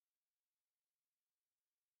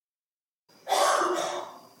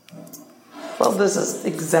Well, this is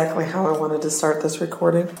exactly how I wanted to start this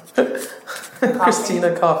recording.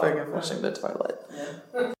 Christina coughing and flushing the toilet.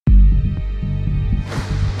 Yeah.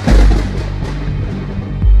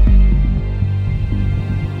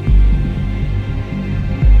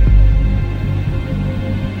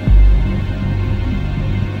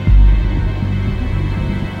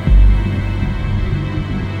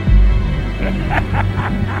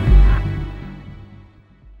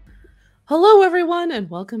 Hello, everyone, and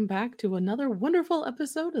welcome back to another wonderful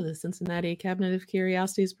episode of the Cincinnati Cabinet of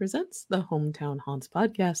Curiosities presents the Hometown Haunts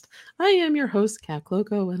podcast. I am your host, Kat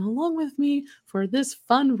Cloco, and along with me for this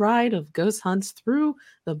fun ride of ghost hunts through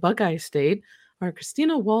the Buckeye State are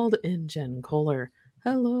Christina Wald and Jen Kohler.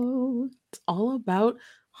 Hello. It's all about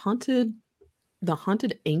the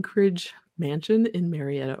haunted Anchorage mansion in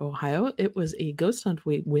Marietta, Ohio. It was a ghost hunt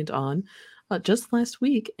we went on just last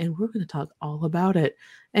week, and we're going to talk all about it.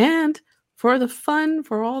 And for the fun,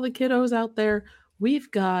 for all the kiddos out there, we've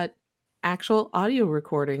got actual audio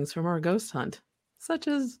recordings from our ghost hunt, such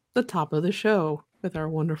as the top of the show with our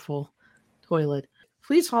wonderful toilet.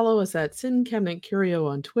 Please follow us at Cin Cabinet Curio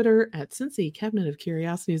on Twitter, at Cincy Cabinet of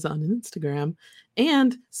Curiosities on Instagram,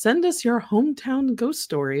 and send us your hometown ghost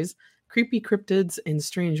stories, creepy cryptids, and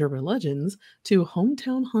strange urban legends to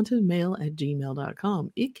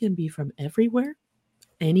hometownhauntedmail@gmail.com. It can be from everywhere,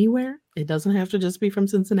 anywhere. It doesn't have to just be from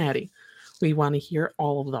Cincinnati. We want to hear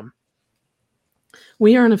all of them.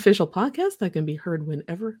 We are an official podcast that can be heard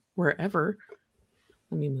whenever, wherever.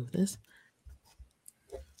 Let me move this.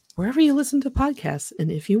 Wherever you listen to podcasts.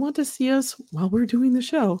 And if you want to see us while we're doing the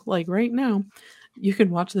show, like right now, you can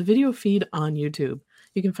watch the video feed on YouTube.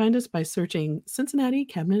 You can find us by searching Cincinnati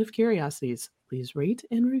Cabinet of Curiosities. Please rate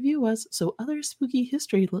and review us so other spooky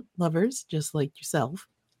history lovers, just like yourself,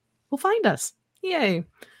 will find us. Yay!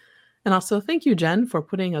 And also, thank you, Jen, for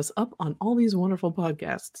putting us up on all these wonderful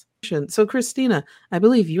podcasts. So, Christina, I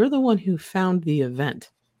believe you're the one who found the event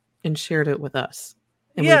and shared it with us.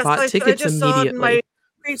 And yes, we bought tickets I just immediately. Saw it in my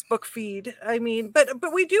Facebook feed. I mean, but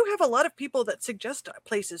we do have a lot of people that suggest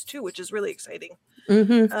places too, which is really exciting.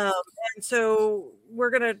 Mm-hmm. And so we're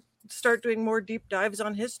gonna start doing more deep dives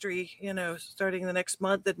on history. Starting the next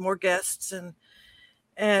month, and more guests and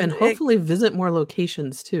hopefully visit more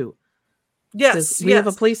locations too. Yes, we have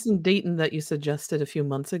a place in Dayton that you suggested a few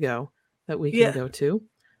months ago that we can go to.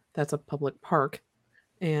 That's a public park.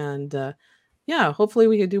 And hopefully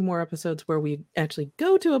we can do more episodes where we actually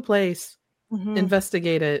go to a place,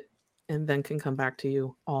 investigate it, and then can come back to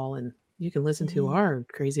you all and you can listen to our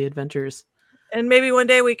crazy adventures. And maybe one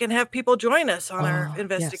day we can have people join us on our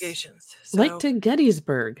investigations. Yes. Like to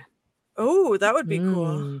Gettysburg. Oh, that would be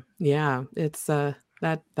cool. Yeah, it's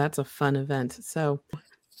that's a fun event. So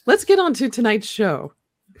let's get on to tonight's show.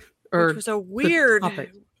 Which was a weird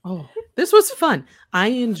topic. Oh, this was fun. I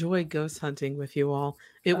enjoy ghost hunting with you all.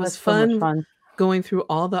 It was fun going through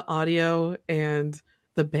all the audio, and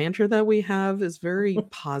the banter that we have is very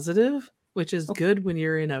positive, which is good when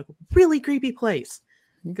you're in a really creepy place,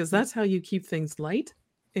 because that's how you keep things light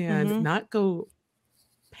and not go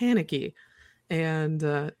panicky. And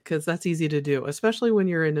because that's easy to do, especially when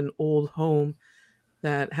you're in an old home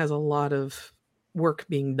that has a lot of work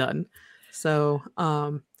being done. So,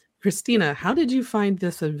 Christina, how did you find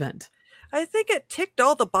this event? I think it ticked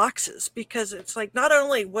all the boxes, because it's like, not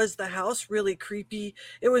only was the house really creepy,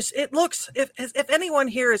 it looks, if anyone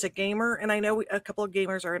here is a gamer, and I know a couple of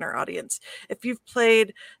gamers are in our audience, if you've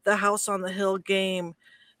played the House on the Hill game,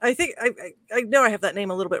 I think I know I have that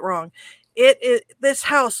name a little bit wrong. This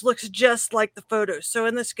house looks just like the photos. So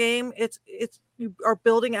in this game, it's you are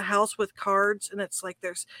building a house with cards, and it's like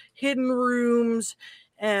there's hidden rooms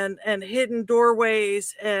and hidden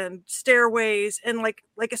doorways and stairways, and like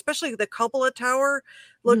especially the cupola tower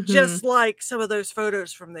looked just like some of those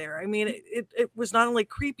photos from there. I mean, it was not only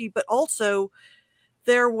creepy, but also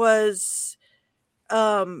there was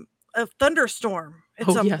a thunderstorm at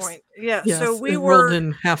some point. Yeah. Yes, so we rolled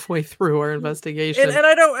in halfway through our investigation. And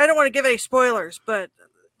I don't want to give any spoilers, but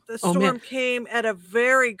the storm came at a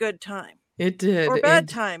very good time. It did. Or bad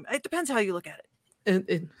time. It depends how you look at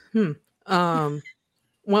it.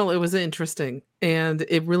 Well, it was interesting, and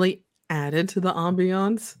it really added to the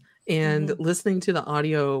ambiance. And listening to the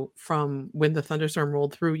audio from when the thunderstorm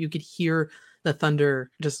rolled through, you could hear the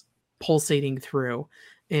thunder just pulsating through.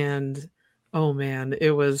 And oh man,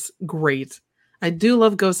 it was great. I do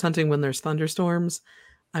love ghost hunting when there's thunderstorms.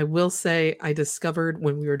 I will say I discovered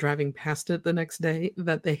when we were driving past it the next day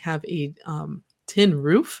that they have a tin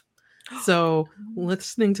roof. So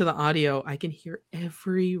listening to the audio, I can hear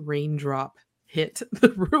every raindrop hit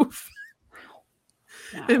the roof.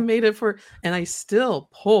 Wow. It made it and I still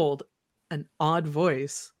pulled an odd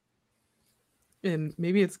voice And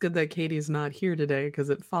maybe it's good that Katie's not here today because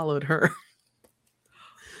it followed her.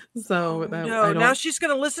 So Oh that I no! Now don't. she's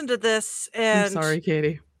going to listen to this, I'm and sorry,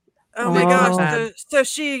 Katie. oh my Make my gosh! Oh. bad. So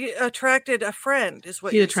she attracted a friend, is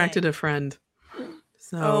what She you're attracted saying. a friend. Oh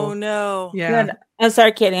So no! yeah. Good. I'm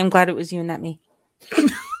sorry, Katie. I'm glad it was you, not me.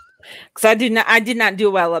 Because I did not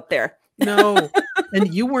do well up there. No.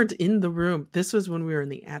 And you weren't in the room. This was when we were in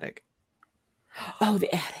the attic. Oh,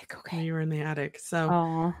 the attic. Okay. We were in the attic. So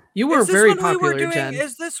Oh, you were Is this very when we were popular, doing? Jen.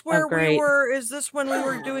 Is this where we great. were? Is this when we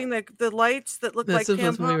were doing the lights that look like This was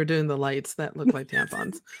when we tampons? were doing the lights that look like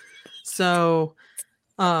tampons. So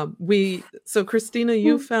Christina,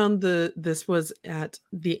 you found this was at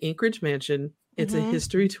the Anchorage Mansion. It's a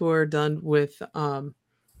history tour done with the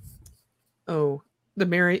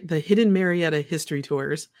Hidden Marietta History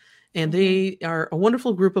Tours. And they are a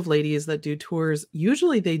wonderful group of ladies that do tours.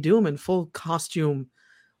 Usually they do them in full costume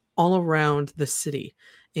all around the city.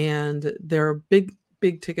 And their big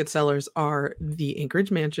ticket sellers are the Anchorage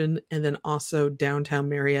Mansion and then also downtown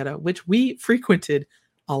Marietta, which we frequented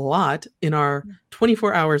a lot in our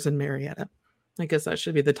 24 hours in Marietta. I guess that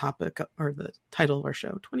should be the topic or the title of our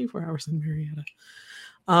show, 24 hours in Marietta.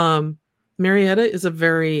 Marietta is a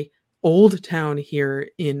very old town here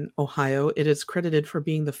in Ohio. It is credited for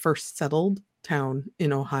being the first settled town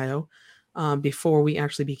in Ohio before we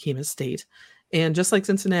actually became a state. And just like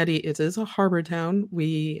Cincinnati, it is a harbor town.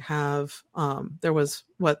 We have there was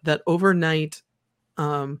that overnight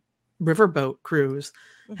riverboat cruise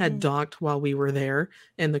had docked while we were there,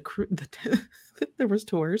 and there was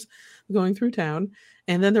tours going through town,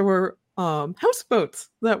 and then there were houseboats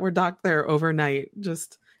that were docked there overnight.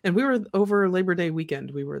 And we were over Labor Day weekend.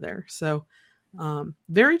 We were there, so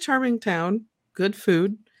very charming town, good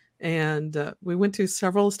food, and we went to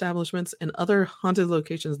several establishments and other haunted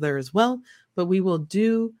locations there as well. But we will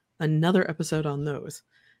do another episode on those,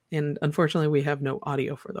 and unfortunately, we have no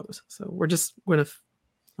audio for those, so we're just going to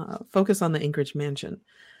focus on the Anchorage Mansion.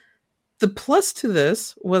 The plus to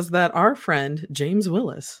this was that our friend James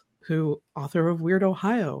Willis, who author of Weird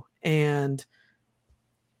Ohio, and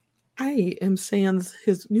I am sans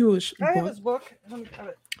his newish book. I have his book.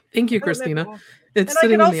 Thank you, Christina. It's and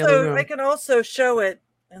sitting in the other room. I can also show it.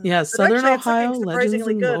 Yeah, Southern Ohio Legends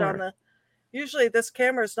and Lore. Usually this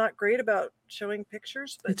camera is not great about showing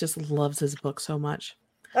pictures, but it just loves his book so much.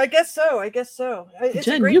 I guess so. It's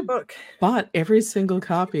Jen, a great book. Bought every single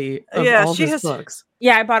copy of all his books.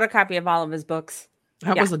 Yeah, I bought a copy of all of his books.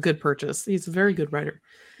 That was a good purchase. He's a very good writer.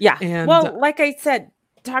 Yeah. And well, like I said,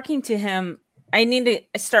 talking to him, I need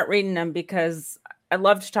to start reading them because I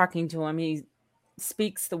loved talking to him. He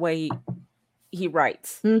speaks the way he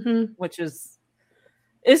writes, which is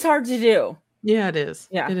hard to do. Yeah, it is.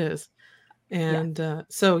 Yeah, it is. And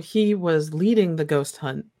so he was leading the ghost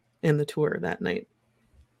hunt in the tour that night,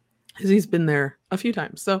 because he's been there a few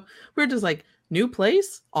times. So we're just like, new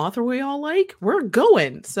place, author we all like, we're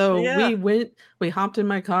going. So we hopped in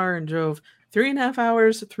my car and drove 3.5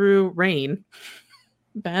 hours through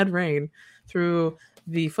bad rain, through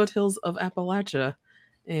the foothills of Appalachia.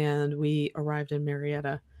 And we arrived in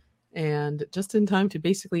Marietta, and just in time to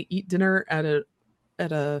basically eat dinner at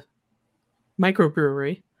a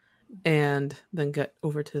microbrewery and then get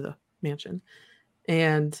over to the mansion.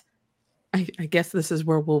 And I guess this is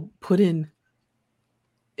where we'll put in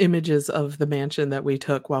images of the mansion that we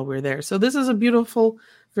took while we were there. So this is a beautiful,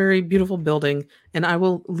 very beautiful building, and I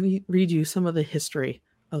will read you some of the history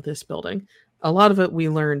of this building. A lot of it we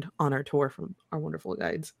learned on our tour from our wonderful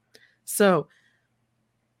guides. So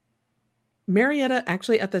Marietta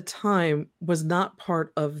actually at the time was not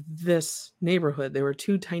part of this neighborhood. There were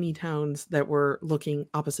two tiny towns that were looking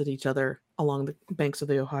opposite each other along the banks of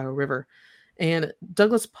the Ohio River. And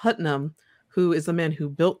Douglas Putnam, who is the man who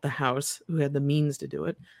built the house, who had the means to do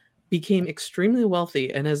it, became extremely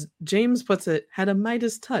wealthy. And as James puts it, had a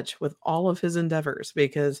Midas touch with all of his endeavors,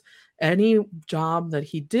 because any job that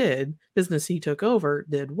he did, business he took over,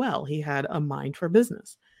 did well. He had a mind for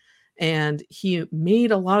business. And he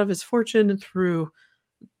made a lot of his fortune through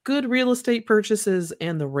good real estate purchases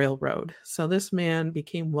and the railroad. So this man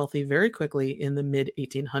became wealthy very quickly in the mid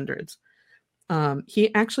 1800s.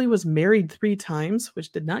 He actually was married 3 times,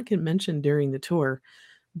 which did not get mentioned during the tour.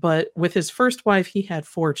 But with his first wife, he had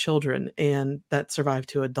 4 children, and that survived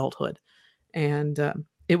to adulthood. And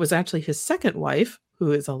it was actually his second wife,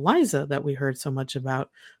 who is Eliza, that we heard so much about,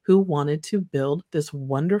 who wanted to build this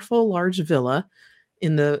wonderful large villa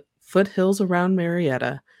in the foothills around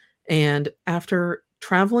Marietta. And after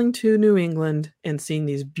traveling to New England and seeing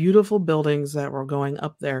these beautiful buildings that were going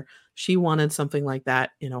up there, she wanted something like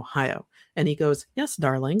that in Ohio. And he goes, "Yes,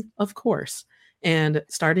 darling, of course." And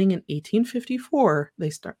starting in 1854,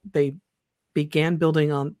 they began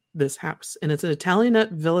building on this house. And it's an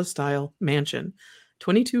Italianate villa style mansion,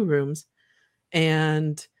 22 rooms.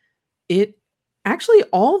 And it actually,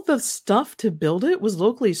 all the stuff to build it was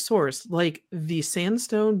locally sourced. Like the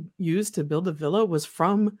sandstone used to build the villa was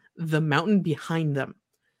from the mountain behind them.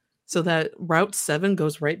 So that Route 7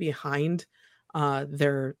 goes right behind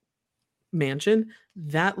their mansion.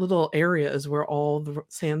 That little area is where all the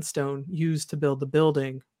sandstone used to build the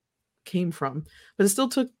building came from. But it still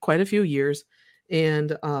took quite a few years.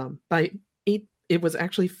 And it was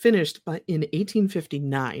actually finished in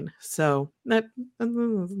 1859. So that,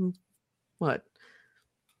 what?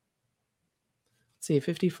 Let's see,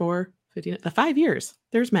 54, 59, 5 years.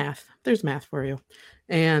 There's math. There's math for you.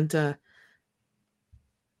 And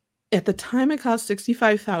at the time, it cost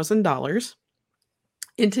 $65,000.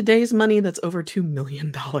 In today's money, that's over $2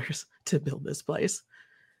 million to build this place.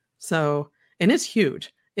 So, and it's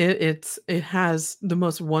huge. It has the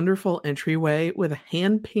most wonderful entryway with a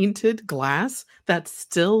hand-painted glass that's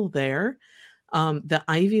still there. The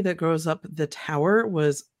ivy that grows up the tower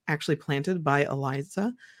was actually planted by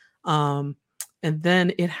Eliza. And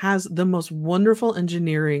then it has the most wonderful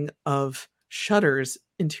engineering of shutters,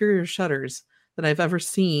 interior shutters, that I've ever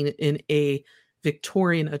seen in a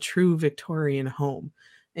true Victorian home.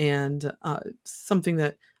 And something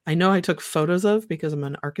that I know I took photos of because I'm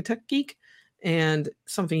an architect geek, and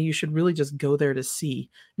something you should really just go there to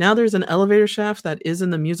see. Now there's an elevator shaft that is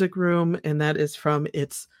in the music room, and that is from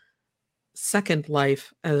its second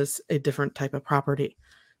life as a different type of property.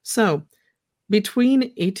 So between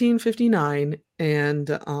 1859 and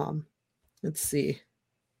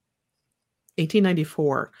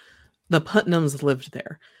 1894, the Putnams lived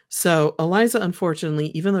there. So Eliza,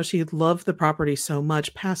 unfortunately, even though she loved the property so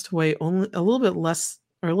much, passed away only a little bit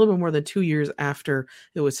more than 2 years after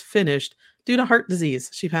it was finished due to heart disease.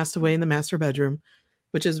 She passed away in the master bedroom,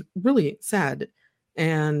 which is really sad.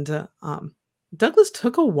 And Douglas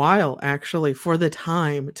took a while, actually, for the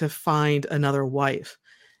time to find another wife.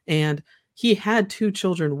 And he had 2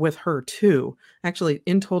 children with her, too. Actually,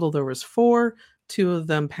 in total, there was 4. 2 of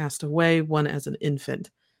them passed away, one as an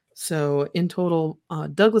infant. So in total,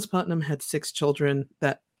 Douglas Putnam had 6 children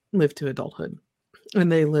that lived to adulthood,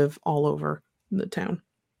 and they live all over the town.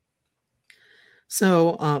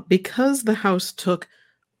 So because the house took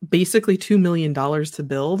basically $2 million to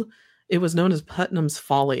build, it was known as Putnam's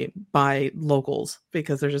Folly by locals,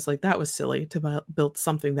 because they're just like, that was silly to build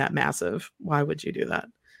something that massive. Why would you do that?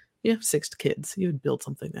 You have 6 kids. You would build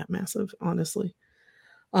something that massive, honestly.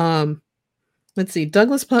 Let's see.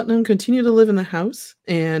 Douglas Putnam continued to live in the house,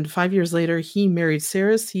 and 5 years later, he married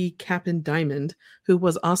Sarah C. Capon Diamond, who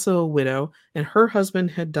was also a widow, and her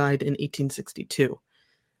husband had died in 1862.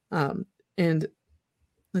 And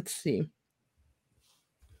let's see.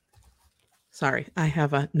 Sorry, I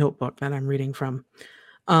have a notebook that I'm reading from.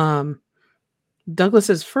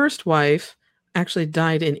 Douglas's first wife actually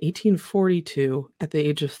died in 1842 at the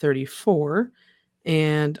age of 34,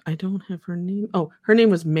 and I don't have her name. Oh, her name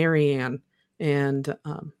was Mary Ann. And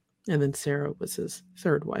then Sarah was his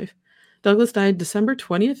third wife. Douglas died December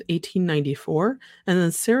 20th, 1894, and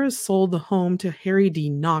then Sarah sold the home to Harry D.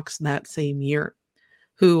 Knox that same year,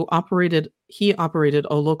 who operated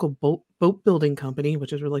a local boat building company,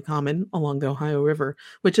 which is really common along the Ohio River,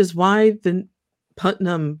 which is why the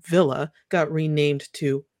Putnam Villa got renamed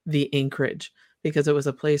to the Anchorage, because it was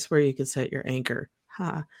a place where you could set your anchor.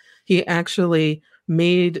 He actually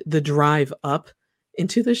made the drive up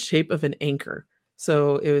into the shape of an anchor.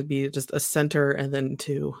 So it would be just a center and then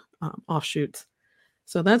 2 offshoots.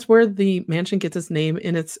 So that's where the mansion gets its name,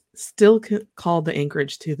 and it's still called the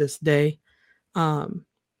Anchorage to this day.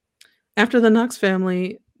 After the Knox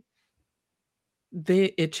family,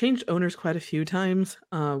 it changed owners quite a few times.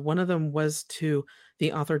 One of them was to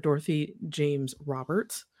the author Dorothy James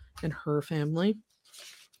Roberts and her family.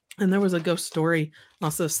 And there was a ghost story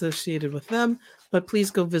also associated with them, but please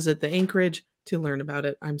go visit the Anchorage to learn about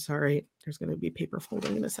it. I'm sorry, there's going to be paper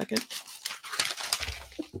folding in a second.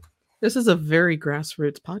 This is a very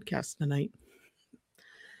grassroots podcast tonight.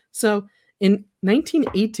 So in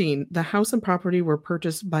 1918, the house and property were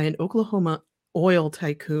purchased by an Oklahoma oil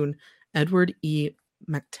tycoon, Edward E.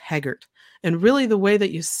 McTaggart. And really the way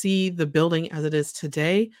that you see the building as it is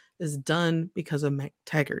today is done because of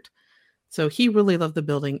McTaggart. So he really loved the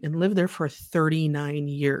building and lived there for 39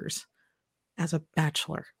 years as a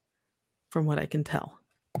bachelor, from what I can tell.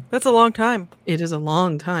 That's a long time. It is a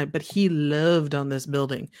long time, but he lived on this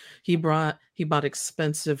building. He bought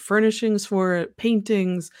expensive furnishings for it,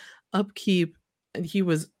 paintings, upkeep, and he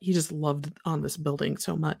just loved on this building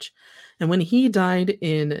so much. And when he died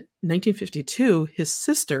in 1952, his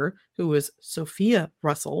sister, who was Sophia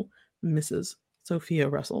Russell, Mrs. Sophia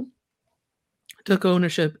Russell, took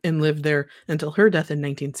ownership and lived there until her death in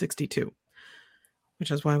 1962,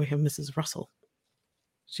 which is why we have Mrs. Russell.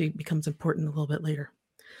 She becomes important a little bit later.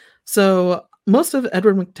 So most of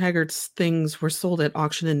Edward McTaggart's things were sold at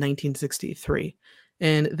auction in 1963.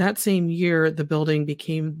 And that same year, the building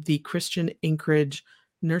became the Christian Anchorage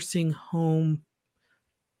Nursing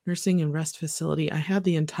and Rest Facility. I had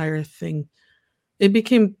the entire thing. It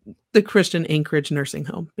became the Christian Anchorage Nursing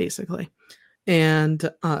Home, basically. And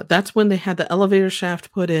that's when they had the elevator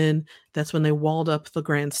shaft put in. That's when they walled up the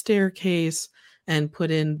grand staircase and put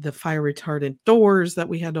in the fire retardant doors that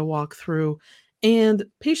we had to walk through. And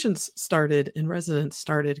patients started and residents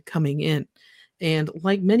started coming in. And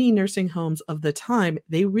like many nursing homes of the time,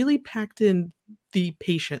 they really packed in the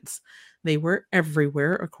patients. They were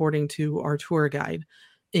everywhere, according to our tour guide.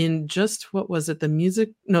 In just, what was it,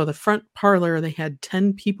 the front parlor, they had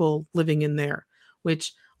 10 people living in there,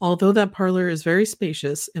 which, although that parlor is very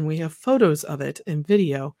spacious and we have photos of it and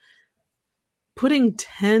video, putting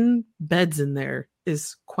 10 beds in there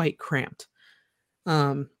is quite cramped.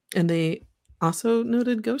 And they also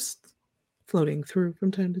noted ghosts floating through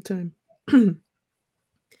from time to time.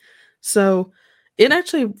 So it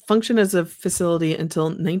actually functioned as a facility until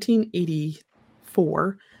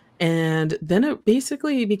 1984, and then it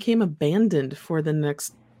basically became abandoned for the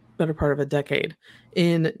next better part of a decade.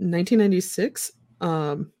 In 1996,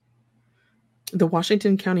 the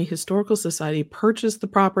Washington County Historical Society purchased the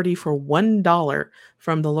property for $1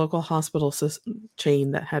 from the local hospital chain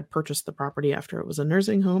that had purchased the property after it was a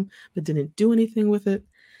nursing home, but didn't do anything with it.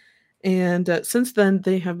 And since then,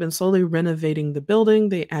 they have been slowly renovating the building.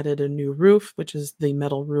 They added a new roof, which is the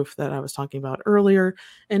metal roof that I was talking about earlier.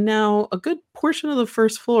 And now a good portion of the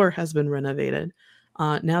first floor has been renovated.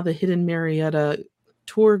 Now the Hidden Marietta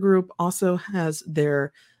tour group also has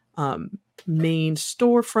their main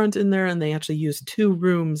storefront in there, and they actually use 2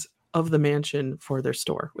 rooms of the mansion for their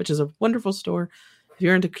store, which is a wonderful store. If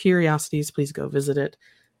you're into curiosities, please go visit it.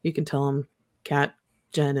 You can tell them Kat,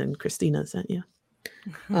 Jen, and Christina sent you.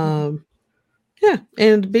 Yeah,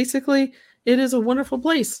 and basically it is a wonderful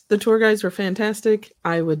place. The tour guides were fantastic.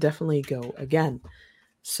 I would definitely go again.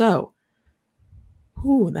 So,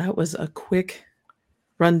 that was a quick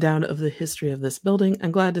rundown of the history of this building.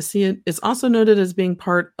 I'm glad to see it. It's also noted as being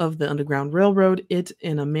part of the Underground Railroad. It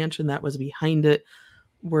and a mansion that was behind it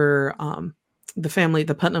were the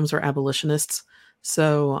Putnams were abolitionists.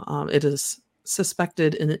 So it is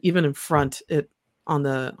suspected, and even in front, on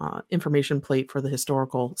the information plate for the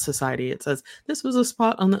Historical Society, it says this was a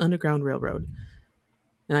spot on the Underground Railroad.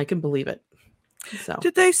 And I can believe it. So,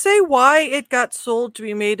 did they say why it got sold to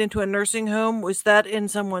be made into a nursing home? Was that in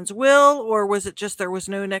someone's will, or was it just there was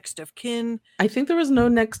no next of kin? I think there was no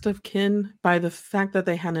next of kin by the fact that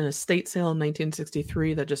they had an estate sale in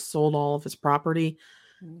 1963 that just sold all of his property.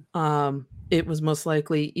 It was most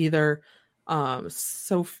likely either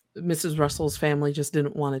so Mrs. Russell's family just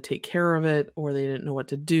didn't want to take care of it, or they didn't know what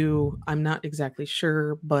to do. I'm not exactly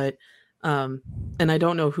sure, but and I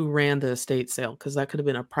don't know who ran the estate sale, because that could have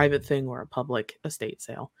been a private thing or a public estate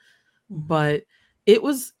sale. But it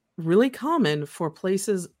was really common for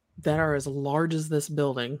places that are as large as this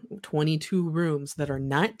building, 22 rooms that are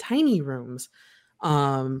not tiny rooms.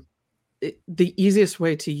 The easiest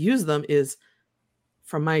way to use them is,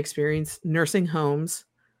 from my experience, nursing homes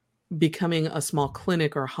becoming a small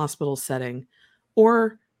clinic or hospital setting,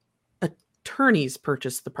 or attorneys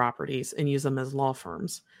purchase the properties and use them as law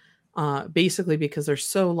firms. Basically because they're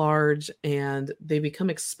so large and they become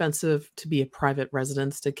expensive to be a private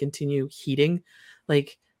residence to continue heating.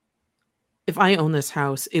 Like, if I own this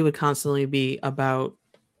house, it would constantly be about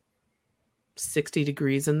 60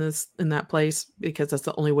 degrees in that place, because that's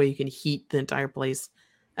the only way you can heat the entire place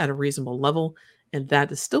at a reasonable level. And that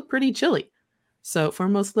is still pretty chilly. So for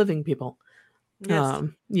most living people. Yes.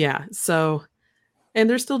 Yeah. So, and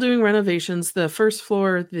they're still doing renovations. The first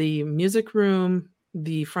floor, the music room,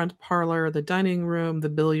 the front parlor, the dining room, the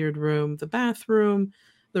billiard room, the bathroom,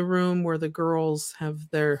 the room where the girls have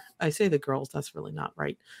I say the girls, that's really not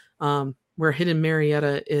right. Where Hidden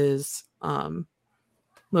Marietta is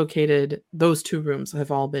located, those 2 rooms have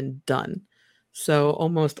all been done. So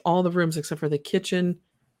almost all the rooms except for the kitchen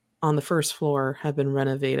on the first floor have been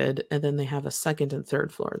renovated, and then they have a second and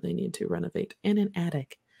third floor they need to renovate, and an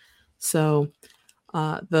attic. So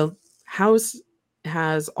the house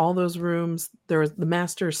has all those rooms. The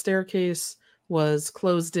master staircase was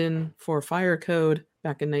closed in for fire code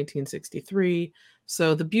back in 1963.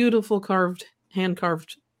 So the beautiful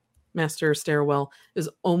hand-carved master stairwell is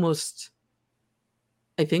almost,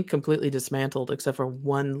 I think, completely dismantled, except for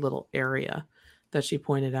one little area that she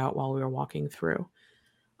pointed out while we were walking through.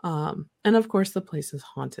 And of course, the place is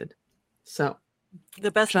haunted. So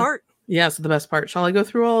the best part. Yes, the best part. Shall I go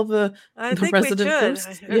through all the resident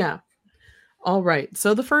ghosts? Yeah. All right.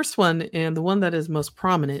 So the first one, and the one that is most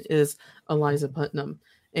prominent, is Eliza Putnam.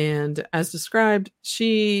 And as described,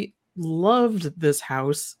 she loved this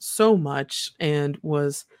house so much and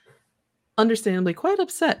was understandably quite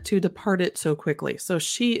upset to depart it so quickly. So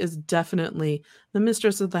she is definitely the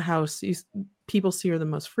mistress of the house. People see her the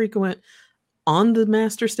most frequent on the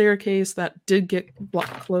master staircase that did get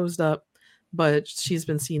closed up, but she's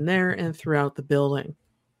been seen there and throughout the building.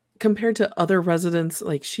 Compared to other residents,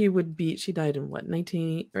 like she died in what,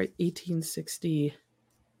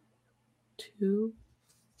 1862?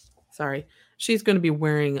 Sorry. She's going to be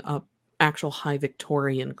wearing actual high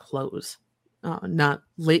Victorian clothes, not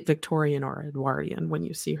late Victorian or Edwardian when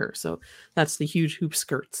you see her. So that's the huge hoop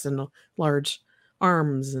skirts and the large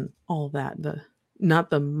arms and all that.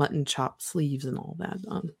 Not the mutton chop sleeves and all that,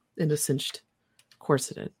 and a cinched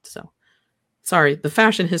corseted. So sorry, the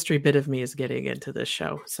fashion history bit of me is getting into this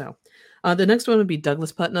show. So the next one would be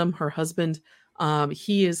Douglas Putnam, her husband.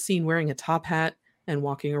 He is seen wearing a top hat and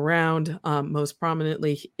walking around, most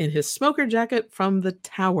prominently in his smoker jacket from the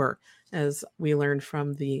tower, as we learned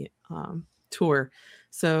from the tour.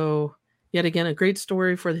 So yet again, a great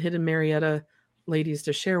story for the Hidden Marietta ladies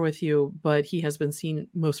to share with you, but he has been seen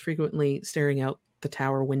most frequently staring out the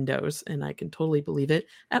tower windows, and I can totally believe it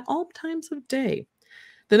at all times of day.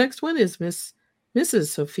 The next one is Mrs.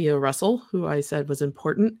 Sophia Russell, who I said was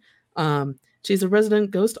important. She's a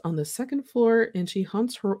resident ghost on the second floor, and she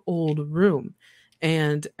haunts her old room.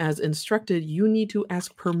 And as instructed, you need to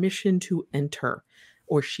ask permission to enter,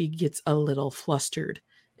 or she gets a little flustered.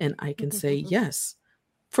 And I can say yes.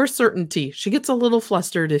 For certainty, she gets a little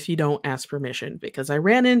flustered if you don't ask permission, because I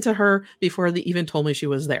ran into her before they even told me she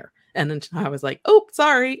was there. And then I was like, oh,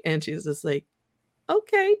 sorry. And she's just like,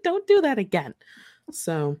 okay, don't do that again.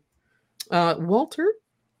 So Walter,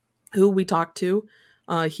 who we talked to,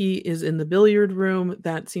 he is in the billiard room.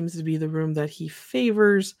 That seems to be the room that he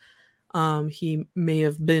favors. He may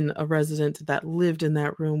have been a resident that lived in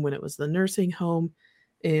that room when it was the nursing home.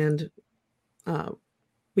 And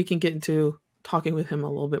we can get into talking with him a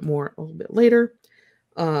little bit later.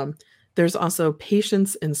 There's also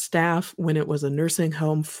patients and staff when it was a nursing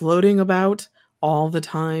home floating about all the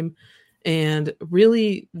time. And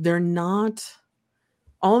really, they're not...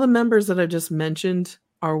 All the members that I just mentioned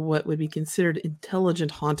are what would be considered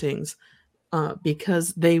intelligent hauntings, because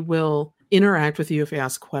they will interact with you if you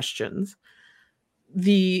ask questions.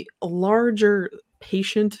 The larger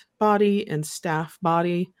patient body and staff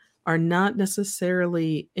body are not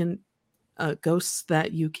necessarily in ghosts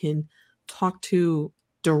that you can talk to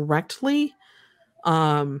directly.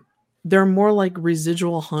 They're more like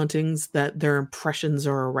residual hauntings that their impressions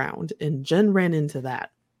are around, and Jen ran into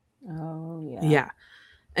that. Oh yeah. Yeah.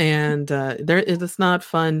 And it's not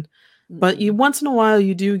fun, but once in a while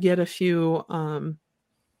you do get a few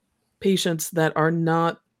patients that are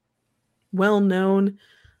not well known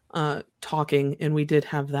talking, and we did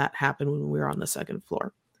have that happen when we were on the second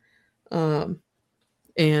floor.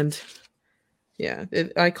 And yeah,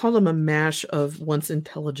 I call them a mash of once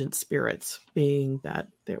intelligent spirits, being that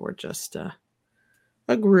they were just a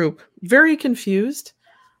group very confused.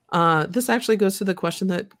 This actually goes to the question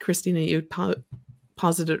that Christina, you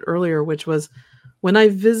posited earlier, which was, when I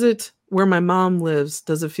visit where my mom lives,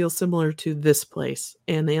 does it feel similar to this place?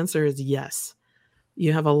 And the answer is yes.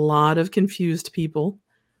 You have a lot of confused people.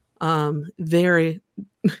 Some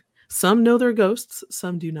know they're ghosts.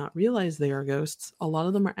 Some do not realize they are ghosts. A lot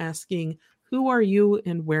of them are asking, who are you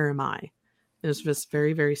and where am I? And it's just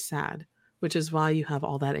very, very sad, which is why you have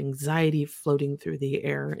all that anxiety floating through the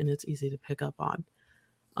air, and it's easy to pick up on.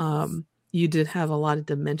 You did have a lot of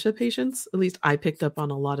dementia patients. At least I picked up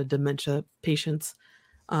on a lot of dementia patients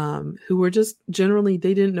who were just generally,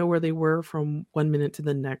 they didn't know where they were from 1 minute to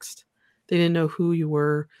the next. They didn't know who you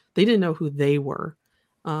were. They didn't know who they were.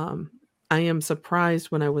 I am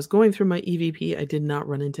surprised when I was going through my EVP, I did not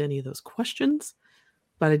run into any of those questions,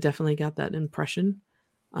 but I definitely got that impression.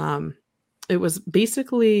 It was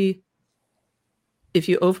basically, if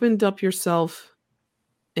you opened up yourself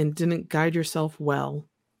and didn't guide yourself well,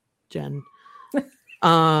 Jen.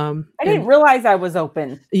 I didn't realize I was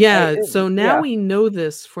open. Yeah. So now we know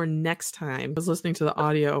this for next time. I was listening to the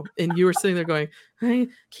audio and you were sitting there going, I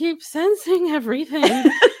keep sensing everything.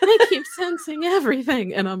 I keep sensing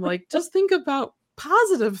everything. And I'm like, just think about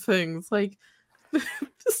positive things like the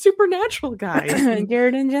supernatural guys.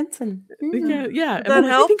 Garrett and Jensen. Yeah. Did that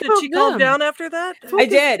help? Did she calm down after that? I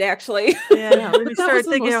did, actually. Yeah. That was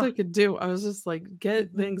the most I could do. I was just like,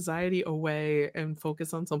 get the anxiety away and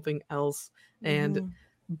focus on something else. And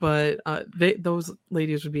but those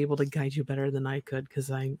ladies would be able to guide you better than I could because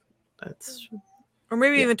that's. Or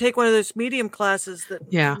maybe even take one of those medium classes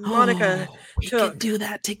that Monica we took. can do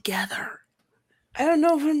that together. I don't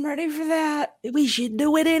know if I'm ready for that. We should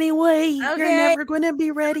do it anyway. Okay. You're never going to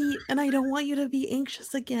be ready, and I don't want you to be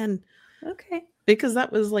anxious again. Okay. Because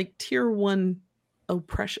that was like tier 1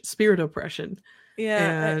 oppression, spirit oppression.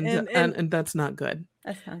 Yeah, and that's not good.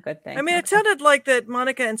 That's not a good thing. I mean, it sounded like that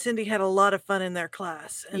Monica and Cindy had a lot of fun in their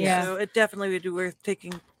class, and so it definitely would be worth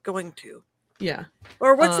going to. Yeah.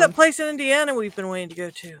 Or what's that place in Indiana we've been waiting to go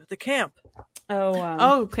to? The camp.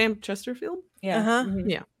 Camp Chesterfield? Yeah. Uh-huh. Mm-hmm.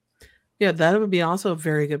 Yeah. Yeah, that would be also a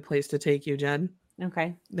very good place to take you, Jen.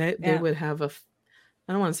 Okay. They would have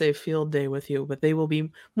I don't want to say a field day with you, but they will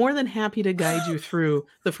be more than happy to guide you through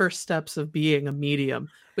the first steps of being a medium,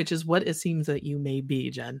 which is what it seems that you may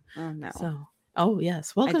be, Jen. Oh, no. So,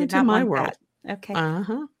 yes. Welcome to my world. That. Okay.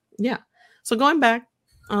 Uh-huh. Yeah. So going back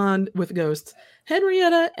on with ghosts,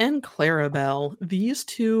 Henrietta and Clarabelle, these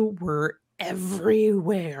two were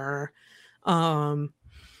everywhere.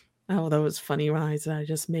 Oh, that was funny eyes that I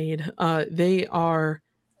just made. They are,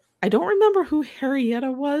 I don't remember who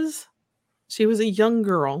Henrietta was. She was a young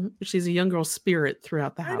girl. She's a young girl spirit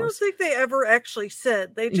throughout the house. I don't think they ever actually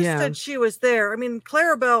said. They just said she was there. I mean,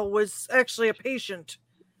 Clarabelle was actually a patient.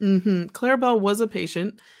 Mm-hmm. Clarabelle was a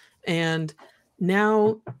patient, and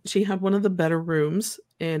now she had one of the better rooms,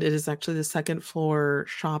 and it is actually the second floor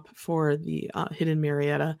shop for the Hidden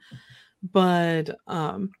Marietta. But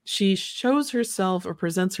she shows herself or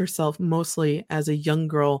presents herself mostly as a young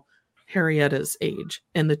girl, Henrietta's age,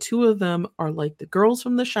 and the two of them are like the girls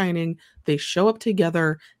from The Shining. They show up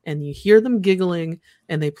together and you hear them giggling,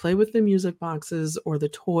 and they play with the music boxes or the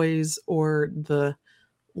toys or the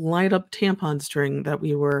light up tampon string that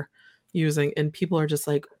we were using, and people are just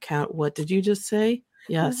like, Kat, what did you just say?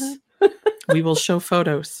 Yes. We will show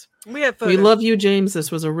photos. We have photos. We love you, James.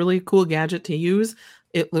 This was a really cool gadget to use.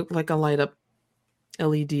 It looked like a light up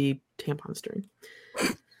LED tampon string.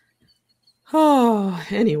 Oh,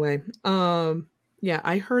 anyway. Yeah,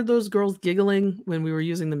 I heard those girls giggling when we were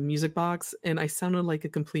using the music box, and I sounded like a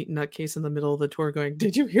complete nutcase in the middle of the tour going,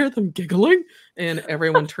 did you hear them giggling? And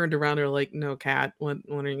everyone turned around and were like, no, Kat, when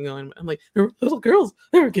are you going? I'm like, there were little girls,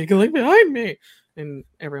 they were giggling behind me. And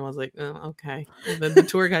everyone's like, oh, okay. And then the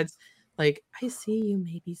tour guide's like, I see you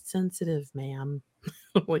may be sensitive, ma'am.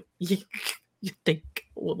 Like, you think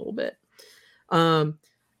a little bit.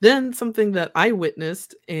 Then something that I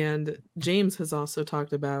witnessed, and James has also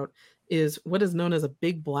talked about, is what is known as a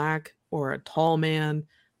big black or a tall man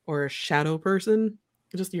or a shadow person,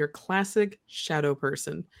 just your classic shadow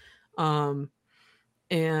person. And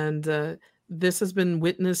this has been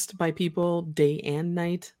witnessed by people day and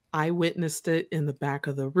night. I witnessed it in the back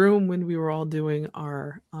of the room when we were all doing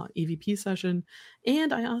our EVP session,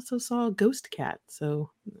 and I also saw a ghost cat.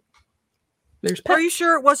 So there's pets. Are you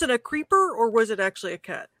sure it wasn't a creeper, or was it actually a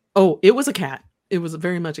cat? Oh, it was a cat. It was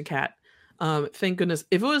very much a cat. Thank goodness.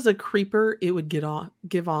 If it was a creeper, it would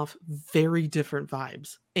give off very different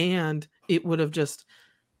vibes, and it would have just.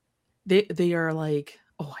 They are like,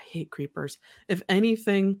 oh, I hate creepers. If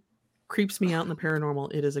anything creeps me out in the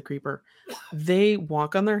paranormal, it is a creeper. They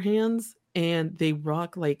walk on their hands and they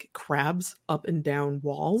rock like crabs up and down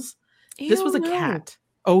walls. Ew, this was a cat.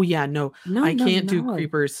 Oh yeah, no, I can't do no.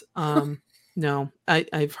 creepers. No,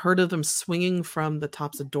 I've heard of them swinging from the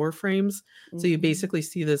tops of door frames. So you basically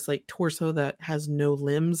see this like torso that has no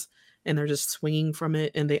limbs, and they're just swinging from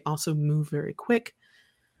it, and they also move very quick.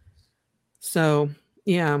 So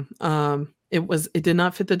yeah, it did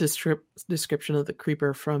not fit the description of the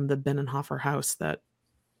creeper from the Benenhofer house that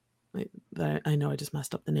I know I just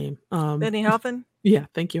messed up the name. Benioffen? Yeah,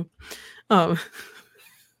 thank you.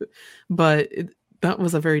 But that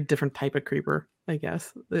was a very different type of creeper, I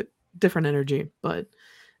guess. Different energy, but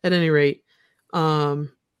at any rate,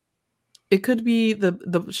 it could be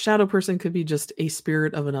the shadow person could be just a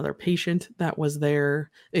spirit of another patient that was there.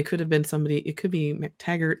 It could have been somebody. It could be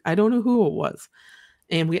McTaggart. I don't know who it was,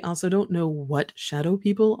 and we also don't know what shadow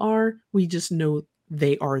people are. We just know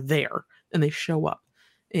they are there and they show up,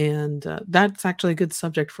 and that's actually a good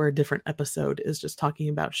subject for a different episode. Is just talking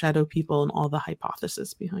about shadow people and all the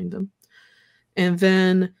hypothesis behind them, and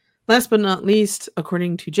then. Last but not least,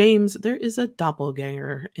 according to James, there is a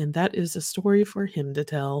doppelganger, and that is a story for him to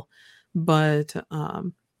tell. But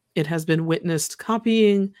it has been witnessed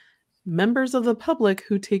copying members of the public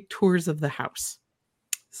who take tours of the house.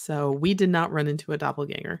 So we did not run into a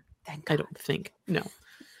doppelganger. Thank God. I don't think. No.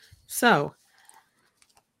 So,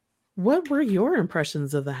 what were your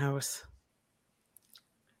impressions of the house?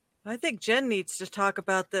 I think Jen needs to talk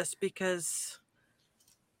about this because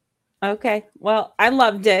Okay. Well, I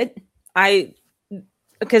loved it.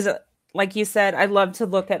 Because like you said, I love to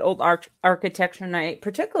look at old architecture, and I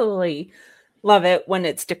particularly love it when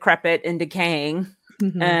it's decrepit and decaying.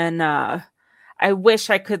 Mhm. And I wish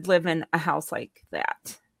I could live in a house like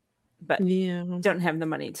that, but Yeah. don't have the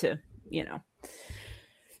money to,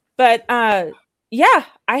 But yeah,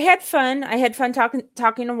 I had fun. I had fun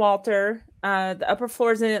talking to Walter. The upper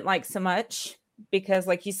floors I didn't like so much because,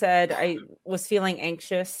 like you said, I was feeling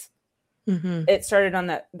anxious. Mhm. It started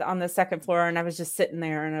on the second floor, and I was just sitting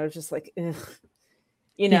there, and I was just like, ugh,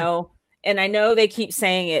 Yeah. And I know they keep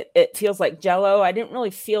saying it feels like Jello. I didn't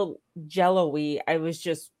really feel Jello-y. I was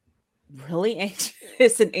just really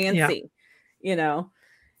anxious and antsy, Yeah.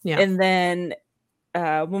 And then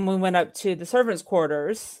when we went up to the servants'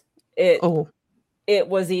 quarters, Oh, it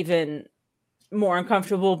was even more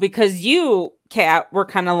uncomfortable because you, Kat, were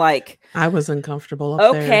kind of like, I was uncomfortable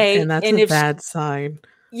up there, okay, and that's and a if bad sign.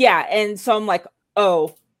 yeah, and so I'm like,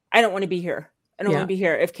 oh, I don't want to be here. I don't want Yeah. to be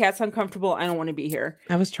here. If Kat's uncomfortable, I don't want to be here.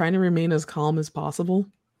 I was trying to remain as calm as possible.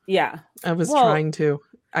 Yeah, I was Well, trying to.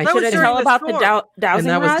 should I during tell the about the storm. dowsing And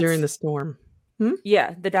that rods? was during the storm.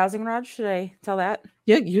 Yeah, the dowsing rod. Should I tell that?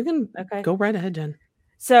 Yeah, you can Okay. go right ahead, Jen.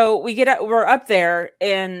 So we're up there,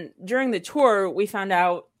 and during the tour, we found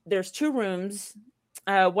out there's 2 rooms.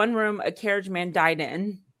 One room a carriage man died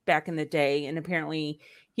in back in the day, and apparently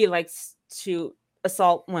he likes to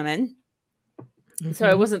assault women. So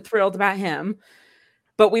I Mhm. wasn't thrilled about him.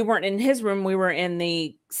 But we weren't in his room. We were in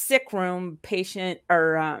the sick room, patient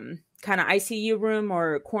or kind of ICU room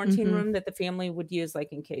or quarantine Mhm. room that the family would use,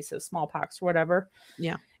 like in case of smallpox or whatever.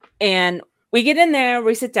 Yeah. And we get in there,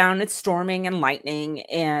 we sit down, it's storming and lightning,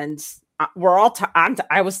 and we're all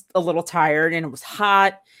I was a little tired, and it was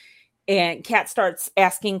hot. And Kat starts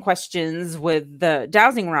asking questions with the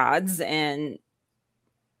dowsing rods, and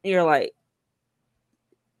you're like,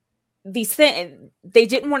 these things, they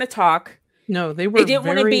didn't want to talk. No, they They didn't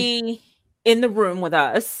want to be in the room with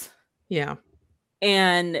us. Yeah.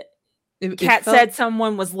 And It Kat felt- said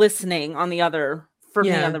someone was listening from the other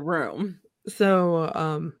room.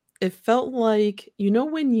 So it felt like,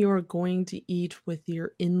 when you're going to eat with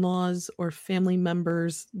your in-laws or family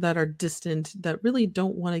members that are distant that really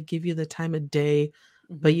don't want to give you the time of day,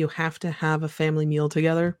 but you have to have a family meal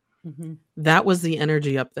together. Mhm. That was the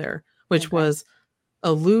energy up there, which Okay. was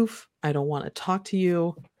aloof. I don't want to talk to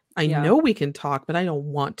you. I Yeah. know we can talk, but I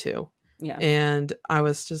don't want to. Yeah. And I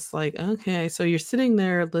was just like, okay, so you're sitting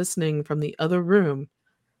there listening from the other room,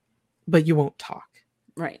 but you won't talk.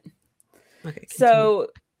 Right. Okay. Continue. So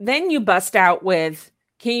then you bust out with,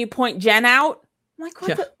 can you point Jen out? I'm like,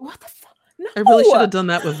 what the fuck? No. I really should have done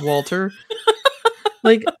that with Walter.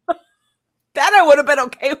 Like, that I would have been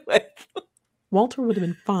okay with. Walter would have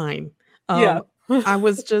been fine. Yeah. I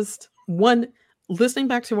was just listening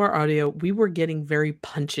back to our audio, we were getting very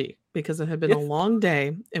punchy because it had been a long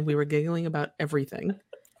day and we were giggling about everything,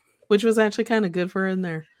 which was actually kind of good for in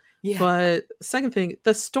there. Yeah. But second thing,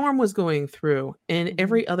 the storm was going through, and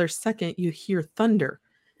every other second you hear thunder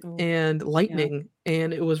and lightning,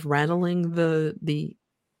 and it was rattling the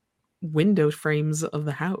window frames of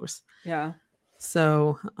the house. Yeah.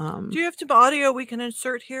 So, do you have some audio we can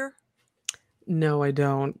insert here? No, I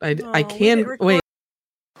don't. I can wait.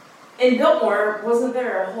 In Biltmore, wasn't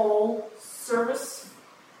there a whole service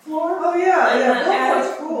floor? Oh yeah,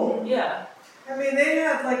 Biltmore's cool. Yeah. I mean, they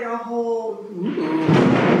had like a whole.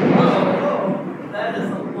 Oh, that is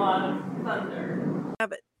a lot of thunder.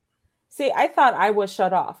 See, I thought I was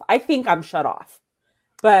shut off. I think I'm shut off,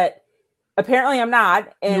 but apparently I'm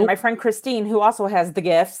not. And my friend Christine, who also has the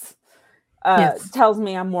gifts, tells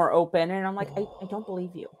me I'm more open, and I'm like, I don't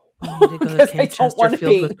believe you. I need to go to Camp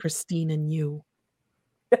Chesterfield with Christine and you.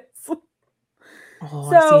 Yes.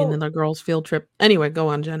 Oh, I see another girls' field trip. Anyway, go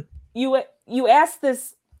on, Jen. You asked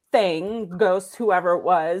this thing, ghost, whoever it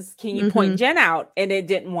was, can you point Jen out? And it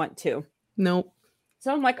didn't want to. Nope.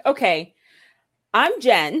 So I'm like, okay, I'm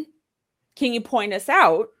Jen. Can you point us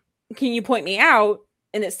out? Can you point me out?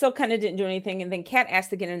 And it still kind of didn't do anything. And then Kat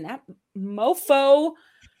asked again, and that mofo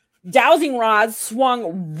dowsing rod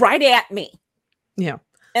swung right at me. Yeah.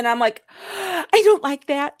 And I'm like, I don't like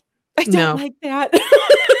that. I don't like that.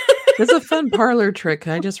 It's a fun parlor trick.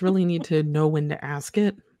 I just really need to know when to ask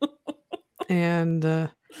it. And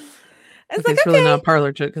it's really not a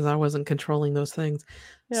parlor trick because I wasn't controlling those things.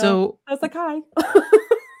 Yeah. So I was like, hi.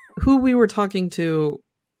 Who we were talking to,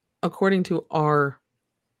 according to our,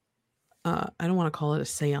 I don't want to call it a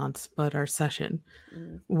seance, but our session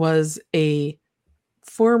was a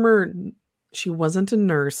former, she wasn't a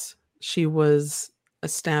nurse. She was a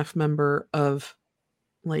staff member of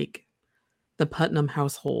like the Putnam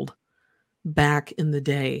household back in the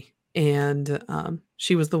day. and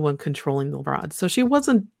she was the one controlling the rods. So she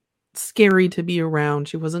wasn't scary to be around.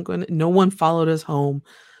 She wasn't going to, no one followed us home.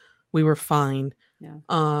 We were fine. Yeah.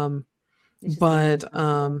 But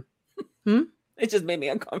it just made me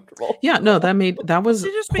uncomfortable. Yeah, no, that was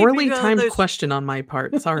poorly timed question on my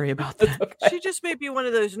part. Sorry about that. Okay. She just may be one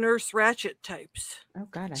of those Nurse Ratched types. Oh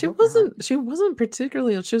God, she wasn't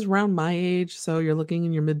particularly. She was around my age, so you're looking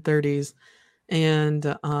in your mid-30s, and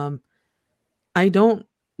I don't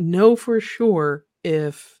know for sure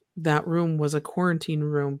if that room was a quarantine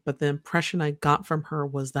room, but the impression I got from her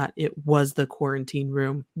was that it was the quarantine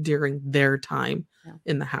room during their time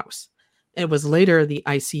in the house. It was later the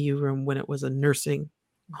ICU room when it was a nursing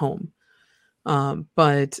home.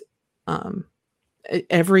 But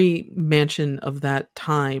every mansion of that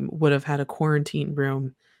time would have had a quarantine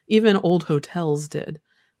room. Even old hotels did.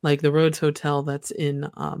 Like the Rhodes Hotel that's in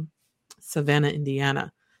Savannah,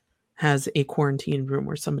 Indiana, has a quarantine room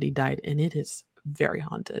where somebody died, and it is very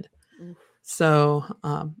haunted. So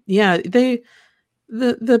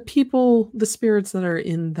the people, the spirits that are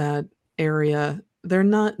in that area,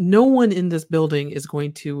 no one in this building is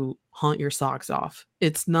going to haunt your socks off.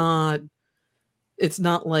 It's not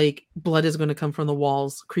like blood is going to come from the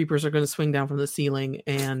walls, creepers are going to swing down from the ceiling,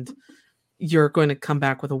 and you're going to come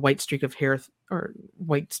back with a white streak of hair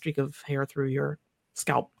through your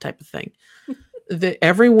scalp type of thing.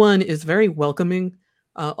 Everyone is very welcoming.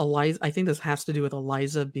 Eliza, I think this has to do with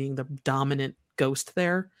Eliza being the dominant ghost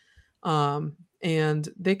there. And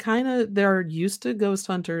they're used to ghost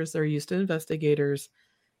hunters. They're used to investigators.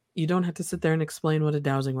 You don't have to sit there and explain what a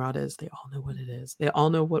dowsing rod is. They all know what it is. They all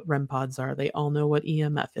know what REM pods are. They all know what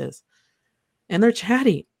EMF is. And they're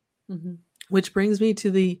chatty, which brings me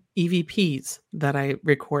to the EVPs that I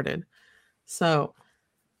recorded. So,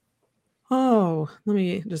 let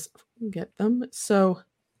me just get them. So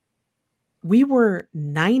we were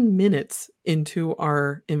 9 minutes into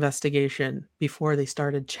our investigation before they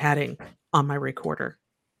started chatting on my recorder.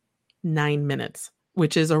 9 minutes,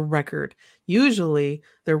 which is a record. Usually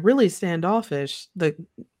they're really standoffish, the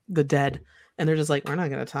dead, and they're just like, we're not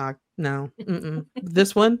going to talk. No.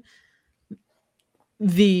 This one,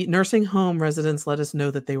 the nursing home residents let us know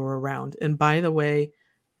that they were around. And by the way,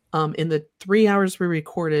 in the 3 hours we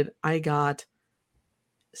recorded, I got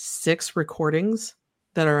 6 recordings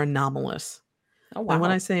that are anomalous. Oh, wow. And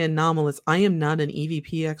when I say anomalous, I am not an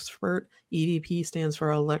EVP expert. EVP stands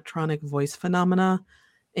for electronic voice phenomena.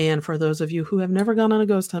 And for those of you who have never gone on a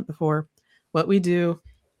ghost hunt before, what we do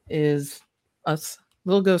is us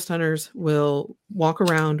little ghost hunters will walk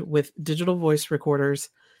around with digital voice recorders.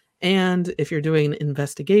 And if you're doing an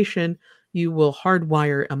investigation, you will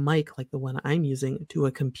hardwire a mic like the one I'm using to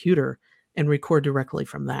a computer and record directly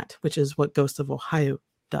from that, which is what Ghosts of Ohio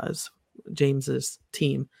does, James's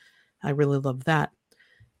team. I really love that.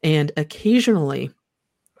 And occasionally,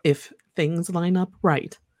 if things line up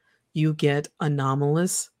right, you get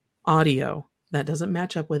anomalous audio that doesn't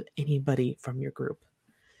match up with anybody from your group.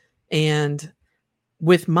 And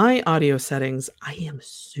with my audio settings, I am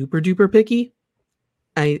super duper picky.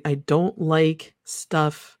 I don't like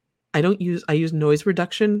stuff. I use noise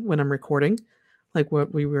reduction when I'm recording, like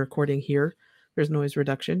what we were recording here. There's noise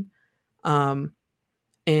reduction.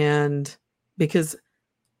 And because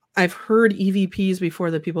I've heard EVPs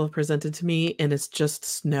before that people have presented to me, and it's just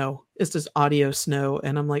snow. It's just audio snow.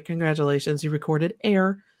 And I'm like, congratulations, you recorded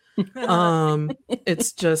air.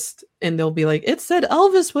 It's just, and they'll be like, it said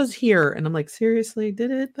Elvis was here. And I'm like, seriously,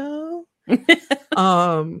 did it though?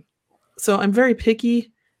 So I'm very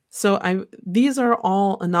picky. So these are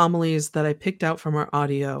all anomalies that I picked out from our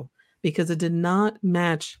audio because it did not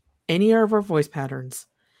match any of our voice patterns.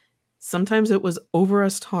 Sometimes it was over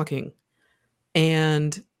us talking,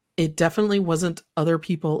 and it definitely wasn't other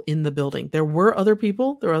people in the building. There were other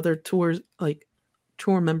people, there were other tour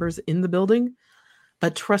members in the building,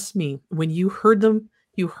 but trust me, when you heard them,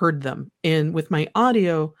 you heard them. And with my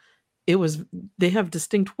audio, they have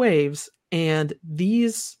distinct waves, and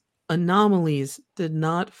these anomalies did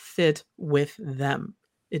not fit with them.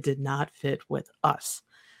 It did not fit with us.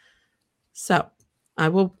 So I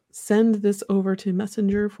will send this over to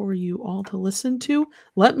Messenger for you all to listen to.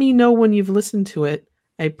 Let me know when you've listened to it.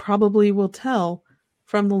 I probably will tell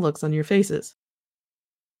from the looks on your faces.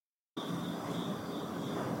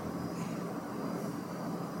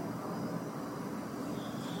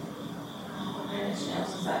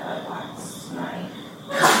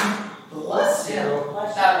 Bless you.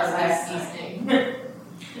 That was nice seasoning.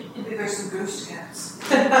 Maybe there's some ghost cats.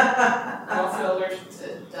 I'm also allergic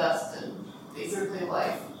to dust and basically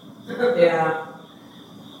life. Yeah.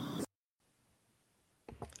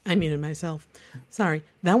 I muted myself. Sorry.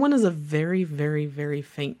 That one is a very, very, very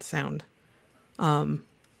faint sound.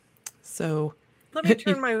 So let me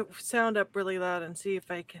turn my sound up really loud and see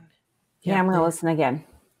if I can. Yeah, I'm gonna listen again.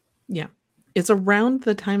 Yeah, it's around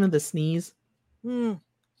the time of the sneeze.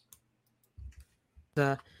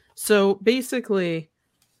 So basically,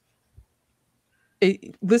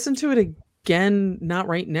 listen to it again, not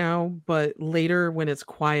right now, but later when it's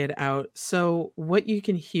quiet out. So what you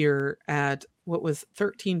can hear at what was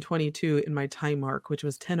 13:22 in my time mark, which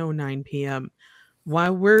was 10:09 p.m.,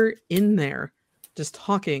 while we're in there just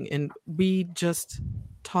talking, and we just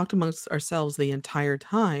talked amongst ourselves the entire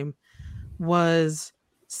time, was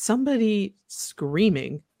somebody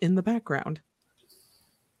screaming in the background.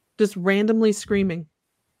 Just randomly screaming.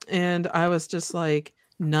 And I was just like,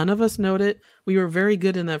 none of us noted it. We were very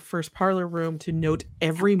good in that first parlor room to note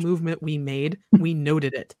every movement we made. We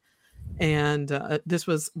noted it. And this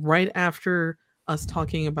was right after us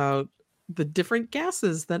talking about the different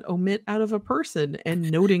gases that emit out of a person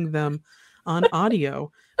and noting them on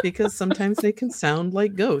audio, because sometimes they can sound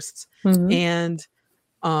like ghosts. Mm-hmm. And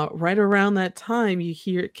right around that time, you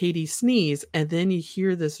hear Katie sneeze, and then you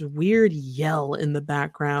hear this weird yell in the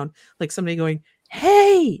background, like somebody going,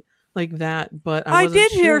 "Hey!" like that. But I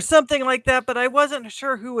did hear something like that, but I wasn't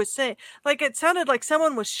sure who was saying. Like, it sounded like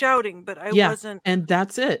someone was shouting, but I wasn't. And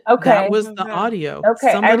that's it. Okay, that was the audio.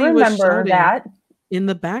 Okay, somebody I remember was shouting that in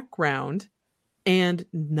the background, and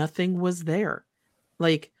nothing was there.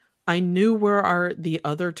 Like, I knew where the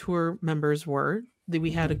other tour members were.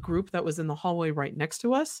 We had a group that was in the hallway right next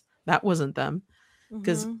to us. That wasn't them,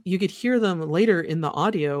 because you could hear them later in the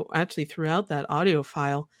audio, actually throughout that audio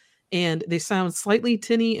file, and they sound slightly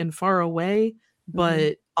tinny and far away,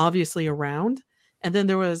 but obviously around. And then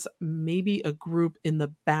there was maybe a group in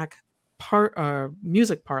the back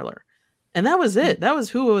music parlor, and that was it. That was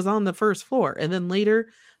who was on the first floor. And then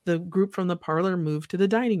later, the group from the parlor moved to the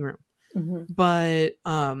dining room. But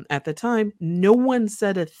at the time, no one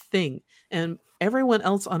said a thing, and everyone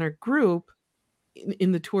else on our group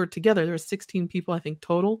in the tour together, there were 16 people, I think,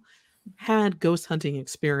 total, had ghost hunting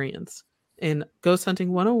experience. And Ghost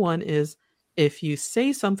Hunting 101 is, if you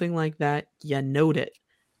say something like that, you note it.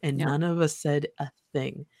 And none of us said a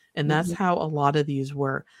thing. And that's how a lot of these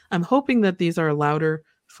were. I'm hoping that these are louder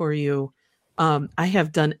for you. I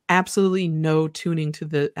have done absolutely no tuning to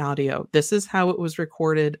the audio. This is how it was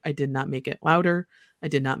recorded. I did not make it louder. I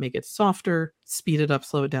did not make it softer, speed it up,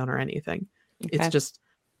 slow it down, or anything. Okay. It's just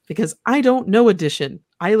because I don't know Audition.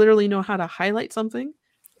 I literally know how to highlight something,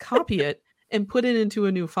 copy it, and put it into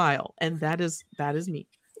a new file. And that is me.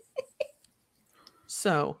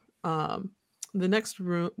 So the next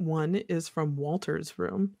one is from Walter's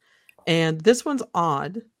room. And this one's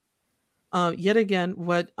odd. Yet again,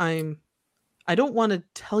 I don't want to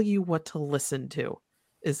tell you what to listen to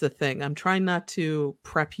is the thing. I'm trying not to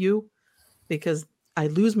prep you because I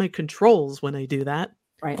lose my controls when I do that.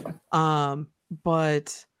 Right.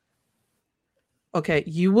 But okay,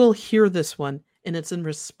 you will hear this one, and it's in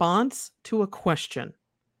response to a question.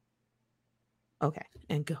 Okay,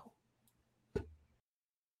 and go.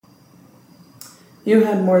 You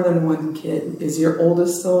had more than one kid. Is your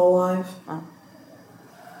oldest still alive?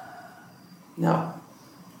 No.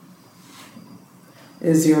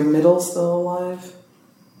 Is your middle still alive?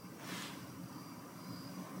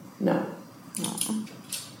 No.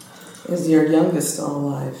 Is your youngest still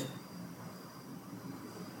alive?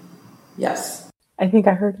 Yes. I think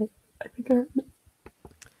I heard it.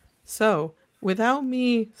 So, without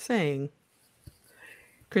me saying,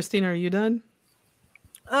 Christine, are you done?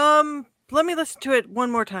 Let me listen to it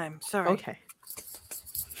one more time. Sorry. Okay.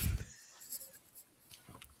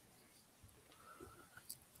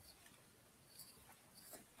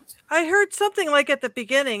 I heard something like at the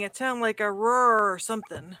beginning. It sounded like a roar or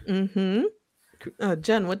something.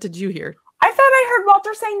 Jen, what did you hear? I thought I heard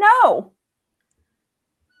Walter say no.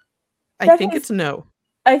 I think it's no.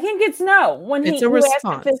 I think it's no. When it's a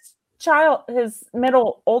response. His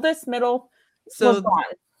oldest middle was gone.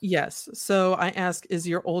 Yes. So I ask, is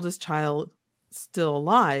your oldest child still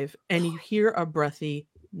alive? And you hear a breathy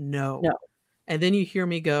no. No. And then you hear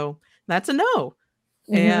me go, that's a no.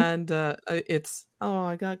 And it's,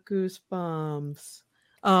 I got goosebumps.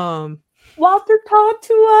 Walter talked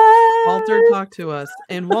to us.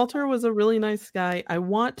 And Walter was a really nice guy. I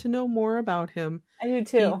want to know more about him. I do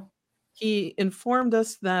too. He informed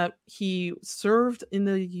us that he served in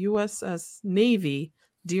the USS Navy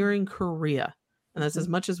during Korea. And that's as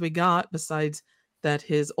much as we got, besides that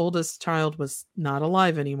his oldest child was not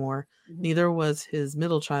alive anymore. Neither was his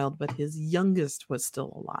middle child, but his youngest was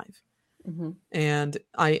still alive. And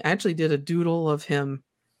I actually did a doodle of him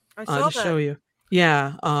to show you.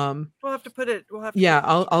 Yeah. We'll have to put it. We'll have to. Yeah,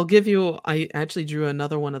 I'll give you. I actually drew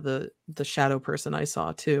another one of the shadow person I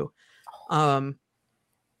saw too. And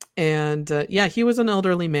yeah, he was an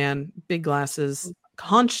elderly man, big glasses,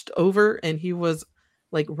 hunched over, and he was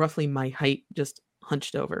like roughly my height, just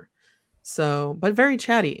hunched over. So, but very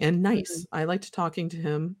chatty and nice. I liked talking to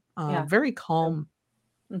him. Yeah. Very calm.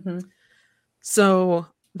 Mm-hmm. So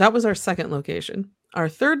that was our second location. Our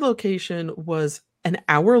third location was an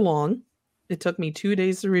hour long. It took me 2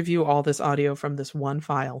 days to review all this audio from this one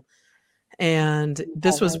file. And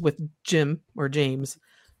this was with Jim or James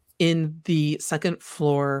in the second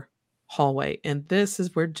floor hallway. And this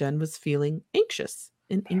is where Jen was feeling anxious,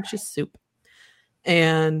 an anxious soup.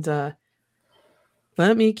 And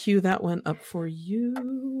let me cue that one up for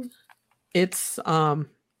you. It's we're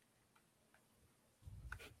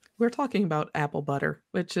talking about apple butter,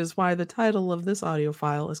 which is why the title of this audio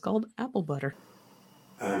file is called Apple Butter.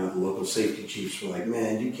 The local safety chiefs were like,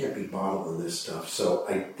 man, you can't be bottling this stuff. So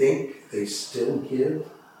I think they still give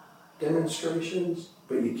demonstrations,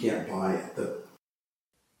 but you can't buy it.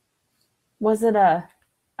 Was it a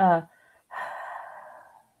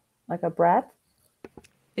like a breath?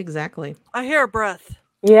 Exactly. I hear a breath.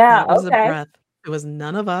 Yeah, That was okay. a breath. It was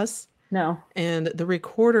none of us. No. And the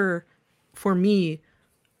recorder, for me,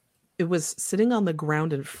 it was sitting on the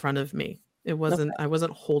ground in front of me. It wasn't, I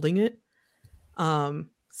wasn't holding it.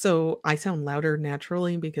 So I sound louder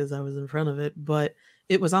naturally because I was in front of it, but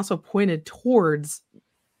it was also pointed towards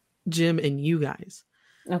Jim and you guys.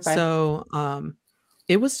 Okay. So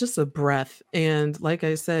it was just a breath. And like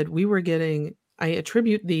I said, I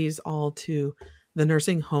attribute these all to the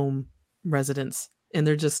nursing home residents, and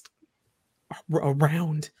they're just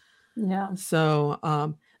around. Yeah. So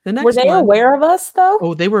the next Were they aware of us though?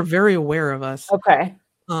 Oh, they were very aware of us. Okay.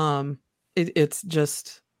 It's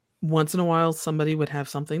just once in a while somebody would have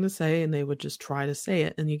something to say and they would just try to say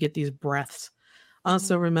it, and you get these breaths.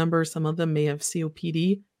 Also remember, some of them may have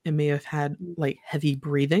COPD and may have had like heavy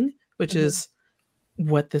breathing, which is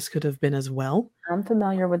what this could have been as well. I'm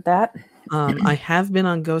familiar with that. I have been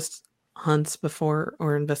on ghost hunts before,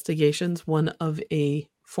 or investigations, one of a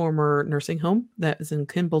former nursing home that is in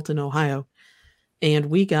Kimballton, Ohio. And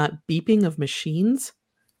we got beeping of machines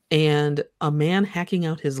and a man hacking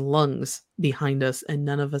out his lungs behind us, and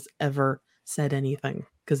none of us ever said anything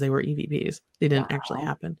because they were EVPs. They didn't actually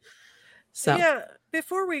happen. So yeah,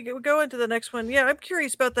 before we go into the next one, yeah, I'm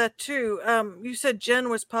curious about that too. You said Jen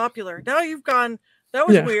was popular. Now you've gone. That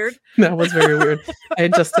was weird. That was very weird. I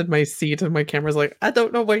adjusted my seat and my camera's like, I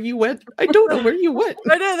don't know where you went. I don't know where you went.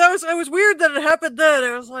 I know it was weird that it happened then.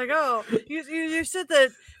 I was like, oh, you said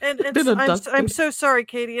that, and I'm so sorry,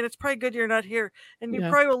 Katie, and it's probably good you're not here, and you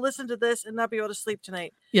probably will listen to this and not be able to sleep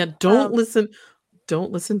tonight. Yeah, don't listen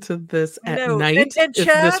to this at night. And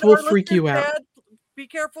Chad, this will freak you out. Chad, be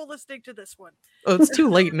careful listening to this one. Oh, it's too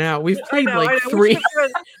late now. We've played like 3.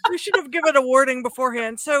 We should have given a warning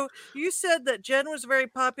beforehand. So you said that Jen was very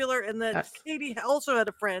popular and that Katie also had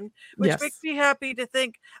a friend, which makes me happy to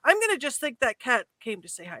think. I'm going to just think that cat came to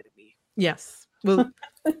say hi to me. Yes. Well,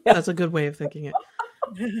 that's a good way of thinking it.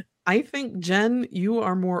 I think, Jen, you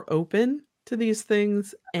are more open to these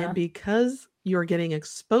things, and because you're getting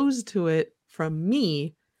exposed to it from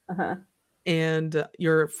me and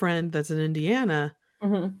your friend that's in Indiana,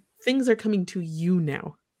 things are coming to you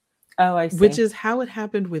now. Oh, I see. Which is how it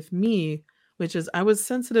happened with me, which is I was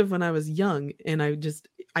sensitive when I was young, and I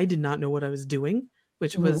did not know what I was doing,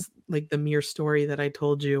 which was like the mere story that I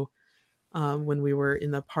told you when we were in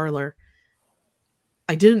the parlor.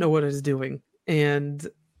 I didn't know what I was doing. And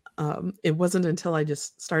it wasn't until I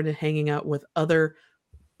just started hanging out with other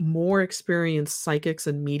more experienced psychics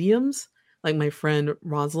and mediums, like my friend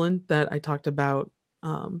Rosalind that I talked about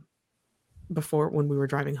before when we were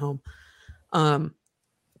driving home.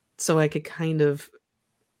 So I could kind of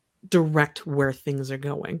direct where things are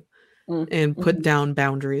going and put down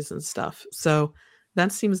boundaries and stuff. So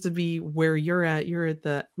that seems to be where you're at. You're at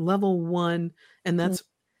the level 1. And that's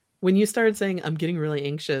when you started saying, I'm getting really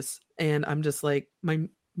anxious. And I'm just like, my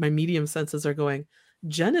medium senses are going,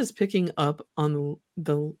 Jen is picking up on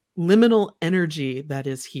the liminal energy that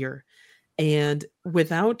is here. And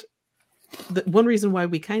without the one reason why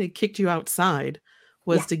we kind of kicked you outside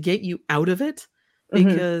was to get you out of it,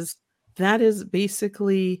 because that is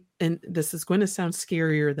basically, and this is going to sound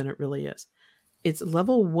scarier than it really is, it's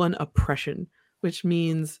level 1 oppression, which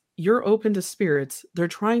means you're open to spirits. They're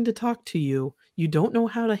trying to talk to you. You don't know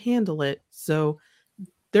how to handle it. So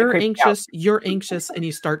they're anxious, you're anxious, and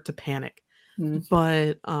you start to panic.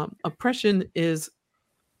 But oppression is,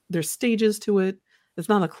 there's stages to it. It's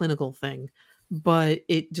not a clinical thing, but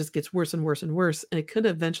it just gets worse and worse and worse, and it could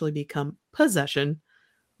eventually become possession.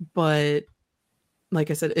 But like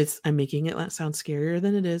I said, I'm making it sound scarier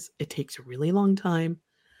than it is. It takes a really long time.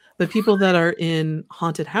 But people that are in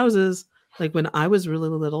haunted houses, like when I was really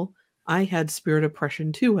little, I had spirit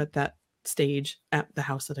oppression too at that stage at the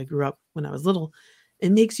house that I grew up when I was little.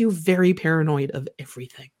 It makes you very paranoid of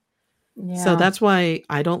everything. Yeah. So that's why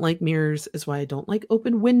I don't like mirrors, is why I don't like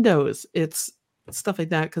open windows. It's stuff like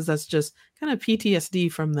that, because that's just kind of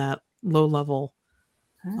PTSD from that low level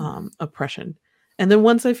oppression. And then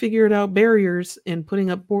once I figured out barriers and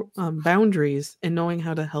putting up boundaries and knowing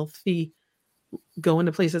how to healthy go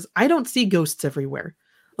into places, I don't see ghosts everywhere.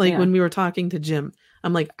 Like when we were talking to Jim,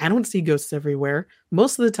 I'm like, I don't see ghosts everywhere.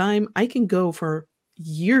 Most of the time I can go for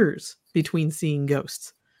years between seeing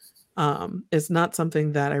ghosts. It's not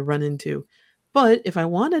something that I run into. But if I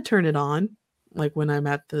want to turn it on, like when I'm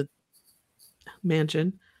at the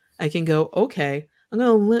mansion, I can go, okay, I'm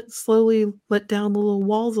going to slowly let down the little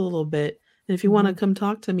walls a little bit. And if you want to come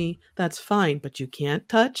talk to me, that's fine. But you can't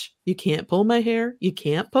touch, you can't pull my hair, you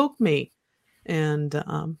can't poke me. And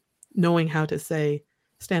knowing how to say,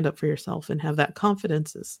 stand up for yourself and have that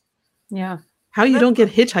confidence is how you don't get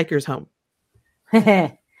hitchhikers home.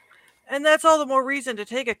 And that's all the more reason to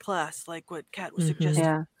take a class like what Kat was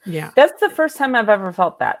suggesting. Yeah. That's the first time I've ever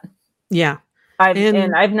felt that. Yeah.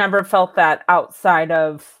 And I've never felt that outside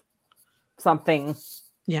of something.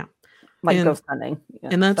 Yeah. Like ghost hunting. Yeah,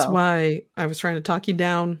 and that's why I was trying to talk you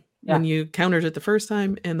down when you countered it the first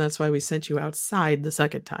time. And that's why we sent you outside the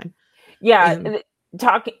second time. Yeah.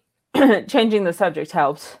 Changing the subject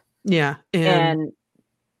helped. Yeah. And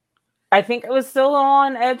I think it was still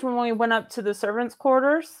on edge when we went up to the servants'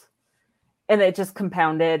 quarters. And it just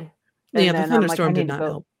compounded. And the thunderstorm did not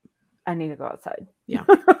help. I need to go outside. Yeah.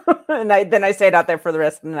 And then I stayed out there for the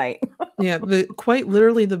rest of the night. Yeah. Quite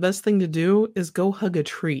literally the best thing to do is go hug a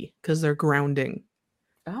tree because they're grounding.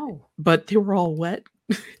 Oh. But they were all wet.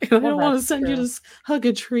 And I don't want to send you to hug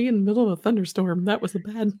a tree in the middle of a thunderstorm. That was a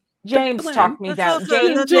bad. James talked me down.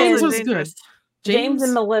 James was good. James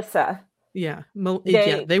and Melissa. Yeah.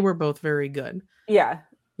 They were both very good. Yeah.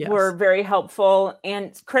 Yes. Were very helpful.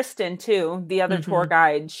 And Kristen too, the other tour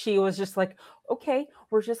guide, she was just like, okay,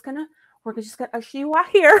 we're just gonna usher you out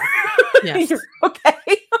here. Yes.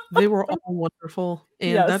 Okay. They were all wonderful.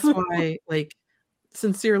 And that's why, like,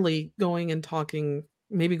 sincerely going and talking,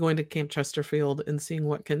 maybe going to Camp Chesterfield and seeing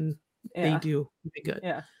what they do would be good.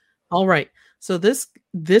 Yeah. All right. So this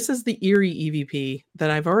is the Erie EVP that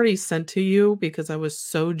I've already sent to you because I was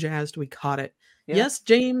so jazzed we caught it. Yeah. Yes,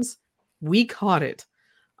 James, we caught it.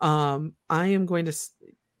 I am going to.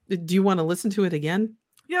 Do you want to listen to it again?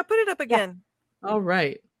 Yeah, put it up again. Yeah. All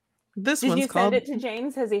right. Did you send it to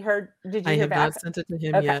James? Has he heard? Did you I hear have back? not sent it to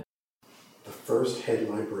him yet. The first head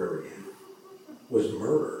librarian was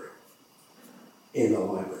murdered in the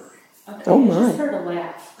library. Okay. Oh my! I just heard a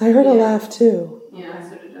laugh. I heard a laugh too. Yeah,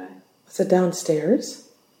 so did I. Was it downstairs?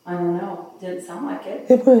 I don't know. Didn't sound like it.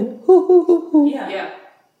 It went hoo hoo hoo hoo. Yeah.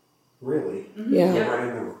 Really? Mm-hmm. Yeah. Right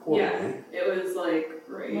in the recording. Yeah. It was like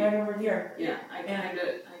right over here. Yeah.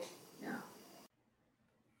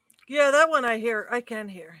 Yeah, that one I can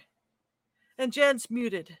hear. And Jen's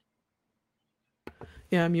muted.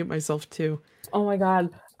 Yeah, I mute myself too. Oh my God.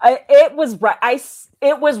 It was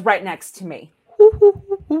right next to me.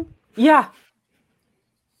 Yeah.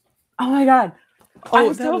 Oh my God.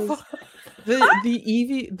 Oh,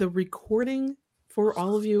 the recording for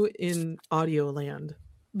all of you in audio land.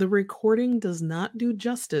 The recording does not do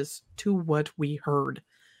justice to what we heard.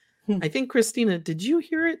 I think, Christina, did you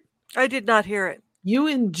hear it? I did not hear it. You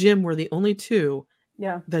and Jim were the only two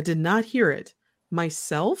that did not hear it.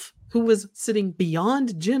 Myself, who was sitting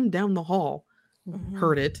beyond Jim down the hall,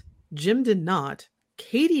 heard it. Jim did not.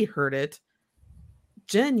 Katie heard it.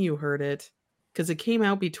 Jen, you heard it because it came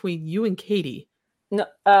out between you and Katie. No,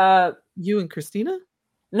 you and Christina?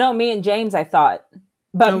 No, me and James, I thought.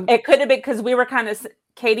 But it could have been because we were kind of,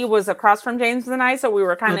 Katie was across from James and I, so we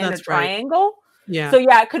were kind of in a triangle. Right. Yeah. So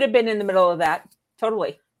yeah, it could have been in the middle of that.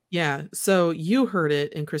 Totally. Yeah. So you heard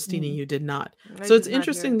it, and Christina, you did not. So it's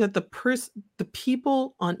interesting that the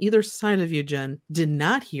people on either side of you, Jen, did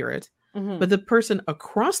not hear it. But the person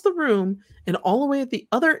across the room and all the way at the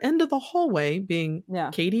other end of the hallway, being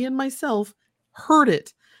Katie and myself, heard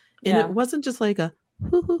it. And it wasn't just like a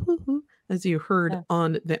hoo hoo hoo hoo as you heard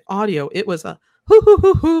on the audio. It was a hoo hoo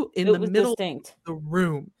hoo hoo in the middle of the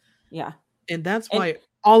room. Yeah. And that's why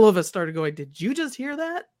all of us started going, did you just hear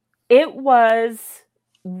that? It was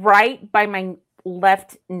right by my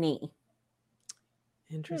left knee.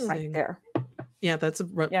 Interesting. Right there. Yeah, that's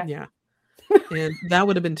yeah. And that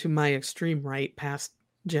would have been to my extreme right past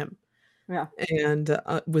Jim. Yeah. And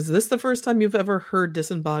was this the first time you've ever heard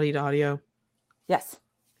disembodied audio? Yes.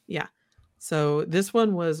 Yeah. So this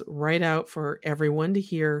one was right out for everyone to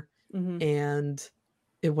hear. Mm-hmm. And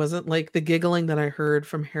it wasn't like the giggling that I heard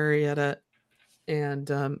from Harrietta and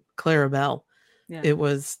Clarabelle. Yeah. It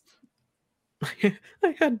was, I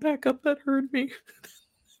had backup that heard me.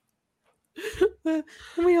 And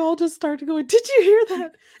we all just started going, did you hear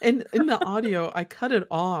that? And in the audio, I cut it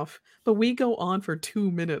off, but we go on for 2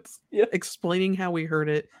 minutes explaining how we heard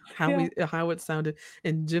it, how it sounded.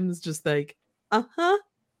 And Jim's just like, uh-huh,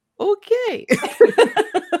 okay.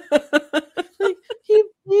 Like, he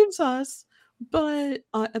believes us, but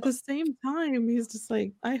at the same time, he's just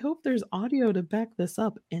like, I hope there's audio to back this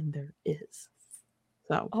up. And there is.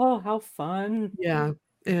 So, oh, how fun. Yeah.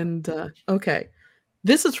 And okay.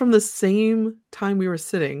 This is from the same time we were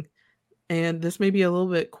sitting, and this may be a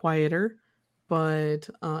little bit quieter, but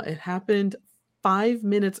it happened 5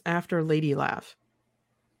 minutes after Lady Laugh.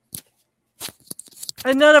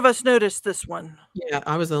 And none of us noticed this one. Yeah,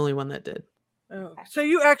 I was the only one that did. Oh, so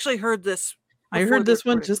you actually heard this? I heard this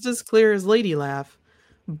one just as clear as Lady Laugh,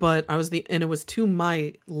 but and it was to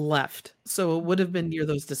my left, so it would have been near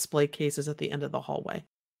those display cases at the end of the hallway.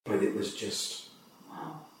 But it was just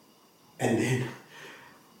wow. And then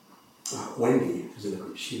Wendy was in the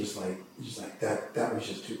group. She's like that was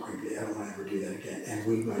just too creepy. I don't want to ever do that again. And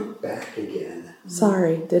we went back again.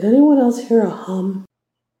 Sorry, did anyone else hear a hum?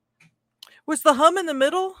 Was the hum in the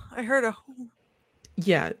middle? I heard a.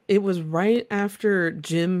 Yeah, it was right after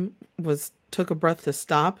Jim took a breath to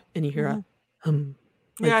stop, and you hear a hum.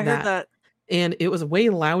 Like I heard that. And it was way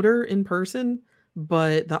louder in person,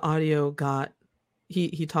 but the audio got.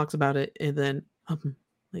 He talks about it, and then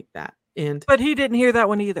like that. But he didn't hear that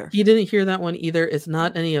one either. He didn't hear that one either. It's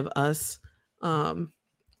not any of us.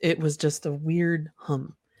 It was just a weird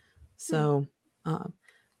hum. So,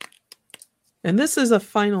 and this is a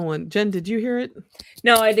final one. Jen, did you hear it?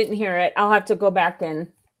 No, I didn't hear it. I'll have to go back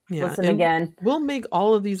and listen again. We'll make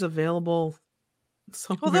all of these available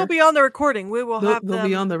somewhere. Well, they'll be on the recording. We will have them. They'll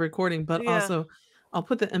be on the recording, but also I'll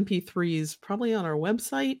put the MP3s probably on our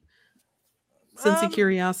website, Cincy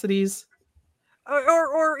Curiosities.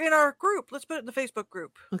 Or in our group. Let's put it in the Facebook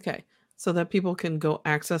group. Okay. So that people can go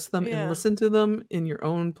access them and listen to them in your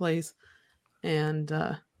own place. And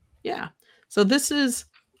so this is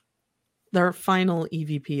their final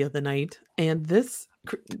EVP of the night. And this,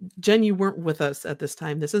 Jen, you weren't with us at this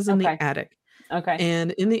time. This is in the attic. Okay.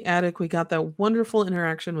 And in the attic, we got that wonderful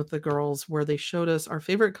interaction with the girls where they showed us our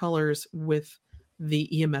favorite colors with the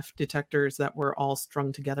EMF detectors that were all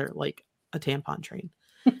strung together like a tampon train.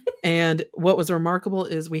 And what was remarkable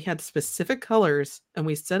is we had specific colors and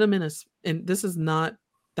we set them and this is not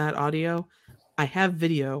that audio. I have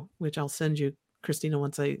video, which I'll send you, Christina,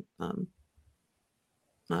 once I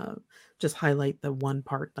just highlight the one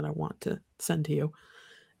part that I want to send to you.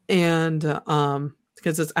 And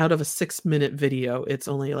because it's out of a 6-minute video, it's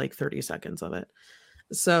only like 30 seconds of it.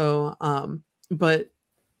 So, but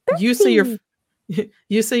you say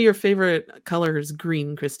your favorite color is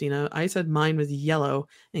green, Christina. I said mine was yellow,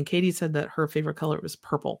 and Katie said that her favorite color was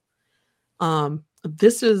purple.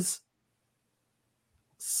 This is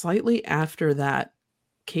slightly after that.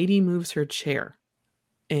 Katie moves her chair,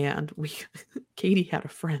 and Katie had a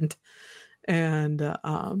friend, and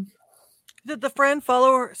did the friend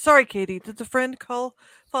follow her? Sorry, Katie. Did the friend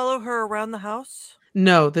follow her around the house?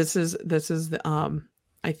 No, this is the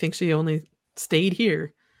I think she only stayed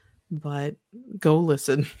here. But go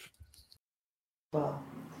listen. Well,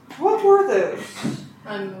 what were those?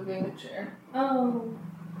 I'm moving the chair. Oh.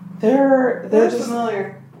 They're just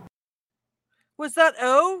familiar. Was that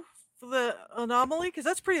the anomaly? Because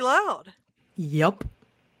that's pretty loud. Yep.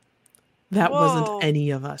 That wasn't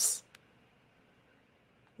any of us.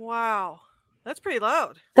 Wow. That's pretty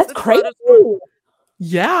loud. That's crazy.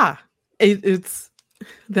 Yeah. It's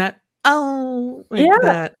that,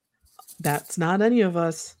 that. That's not any of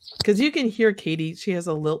us. Because you can hear Katie. She has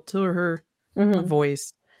a lilt to her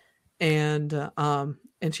voice. And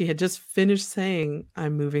she had just finished saying,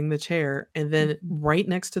 I'm moving the chair. And then right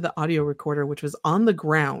next to the audio recorder, which was on the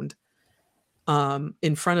ground,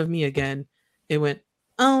 in front of me again, it went,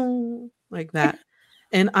 oh, like that.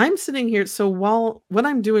 And I'm sitting here. So what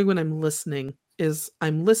I'm doing when I'm listening is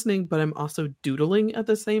I'm listening, but I'm also doodling at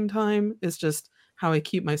the same time. It's just how I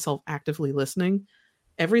keep myself actively listening.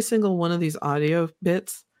 Every single one of these audio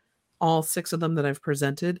bits, all 6 of them that I've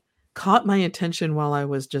presented, caught my attention while I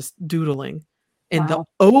was just doodling. And the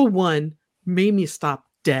 01 made me stop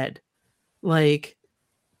dead. Like,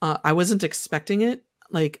 I wasn't expecting it.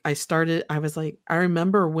 Like, I was like, I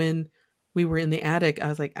remember when we were in the attic, I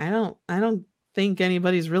was like, I don't think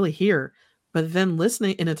anybody's really here. But then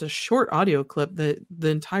listening, and it's a short audio clip, the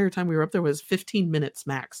entire time we were up there was 15 minutes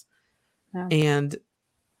max. Yeah. And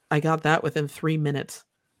I got that within 3 minutes.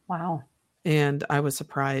 Wow. And I was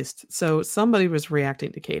surprised. So somebody was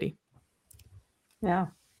reacting to Katie. Yeah.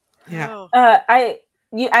 Oh. I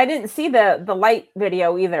didn't see the light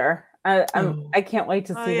video either. I can't wait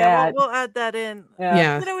to see that. We'll add that in.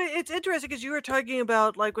 Yeah. You know, it's interesting because you were talking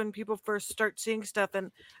about like when people first start seeing stuff,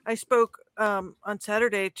 and I spoke on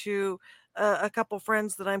Saturday to a couple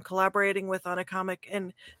friends that I'm collaborating with on a comic,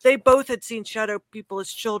 and they both had seen shadow people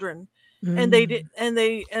as children, and they did,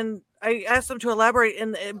 and I asked them to elaborate,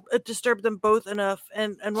 and it disturbed them both enough,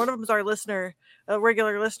 and one of them is our listener, a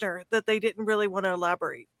regular listener, that they didn't really want to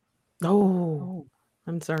elaborate. Oh,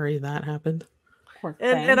 I'm sorry that happened.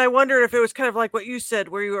 And I wondered if it was kind of like what you said,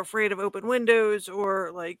 where you were afraid of open windows,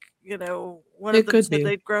 or like, you know, one of them said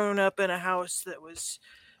they'd grown up in a house that was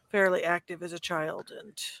fairly active as a child,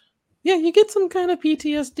 and yeah, you get some kind of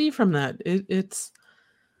PTSD from that. It's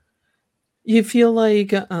you feel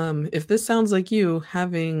like if this sounds like you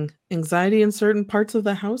having anxiety in certain parts of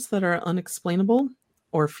the house that are unexplainable,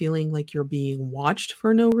 or feeling like you're being watched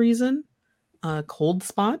for no reason, cold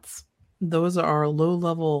spots, those are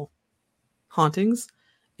low-level hauntings,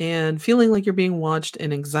 and feeling like you're being watched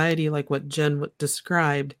and anxiety like what Jen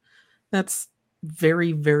described, that's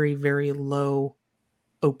very, very, very low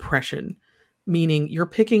oppression, meaning you're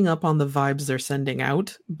picking up on the vibes they're sending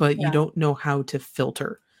out, but you don't know how to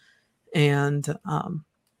filter. And I'm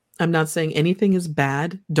not saying anything is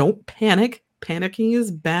bad. Don't panic. Panicking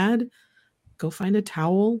is bad. Go find a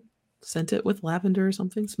towel, scent it with lavender or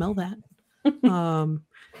something, smell that.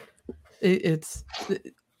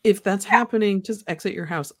 If that's happening, just exit your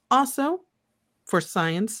house. Also, for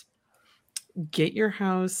science, get your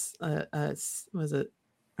house a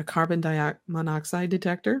carbon monoxide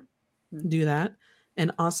detector. Do that.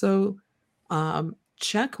 And also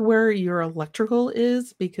check where your electrical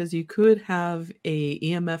is, because you could have a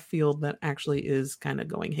EMF field that actually is kind of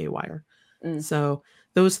going haywire. So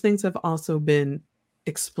those things have also been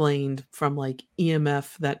explained from like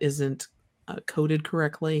EMF that isn't coded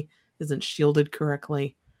correctly, isn't shielded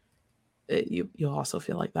correctly. You'll also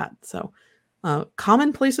feel like that. So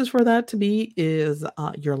common places for that to be is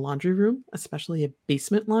your laundry room, especially a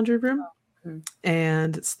basement laundry room,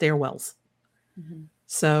 and stairwells.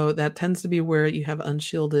 So that tends to be where you have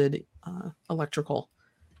unshielded electrical,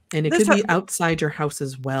 and it could be outside your house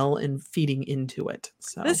as well and feeding into it.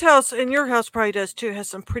 So this house, and your house probably does too, has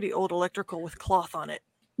some pretty old electrical with cloth on it.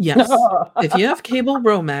 Yes. If you have cable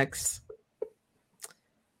Romex,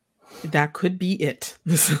 that could be it.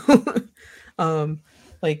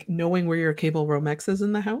 Like knowing where your cable Romex is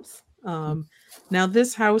in the house. Now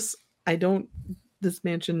this house, this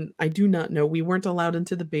mansion, I do not know. We weren't allowed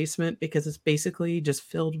into the basement because it's basically just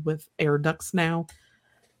filled with air ducts now.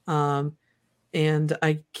 And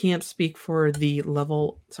I can't speak for the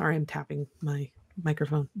level. Sorry, I'm tapping my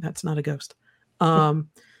microphone. That's not a ghost.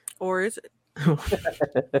 Or is it?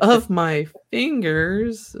 Of my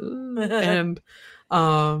fingers. And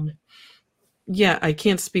yeah, I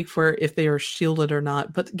can't speak for if they are shielded or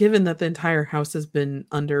not. But given that the entire house has been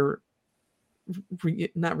under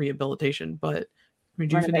not rehabilitation, but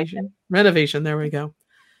renovation. There we go.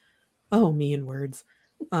 Oh, me and words.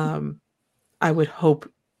 I would hope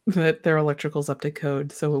that their electrical's up to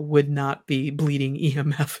code, so it would not be bleeding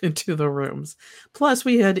EMF into the rooms. Plus,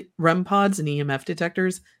 we had REM pods and EMF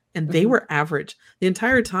detectors, and they were average. The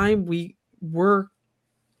entire time we were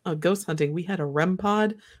ghost hunting, we had a REM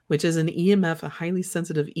pod, which is an EMF, a highly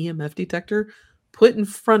sensitive EMF detector, put in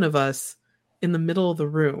front of us in the middle of the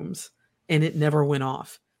rooms, and it never went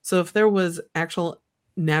off. So if there was actual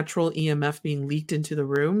natural EMF being leaked into the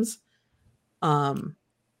rooms,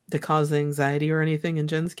 to cause anxiety or anything in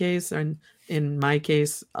Jen's case, and in my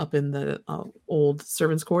case, up in the old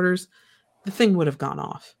servants' quarters, the thing would have gone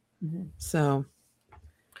off. So,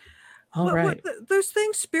 right. Those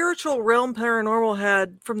things Spiritual Realm Paranormal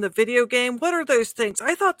had from the video game, what are those things?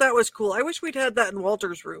 I thought that was cool. I wish we'd had that in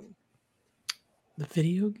Walter's room. The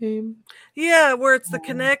video game? Yeah, where it's the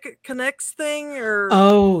connects thing, or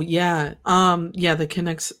oh yeah. Yeah, the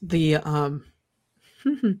connects the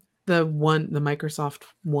the Microsoft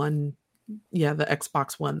One, yeah, the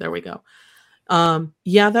Xbox One. There we go.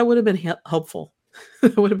 Yeah, that would have been helpful.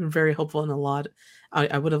 That would have been very helpful in a lot.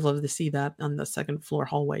 I would have loved to see that on the second floor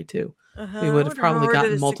hallway too. We would have probably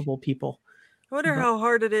gotten multiple people. I wonder how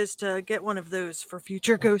hard it is to get one of those for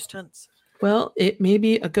future ghost hunts. Well, it may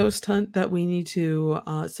be a ghost hunt that we need to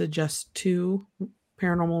suggest to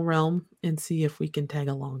Paranormal Realm and see if we can tag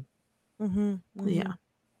along. Yeah.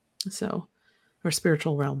 So, or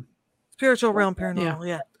Spiritual Realm. Spiritual realm, paranormal,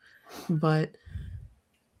 yeah. But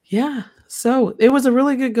yeah, so it was a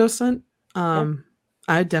really good ghost hunt.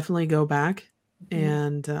 I'd definitely go back.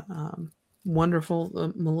 And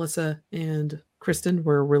wonderful Melissa and Kristen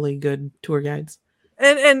were really good tour guides.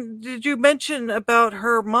 And did you mention about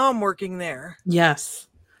her mom working there? Yes.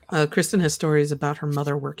 Kristen has stories about her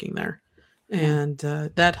mother working there. And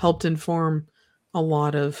that helped inform a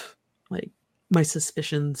lot of like my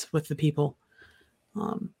suspicions with the people.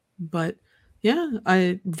 But yeah,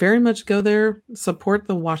 I very much go there, support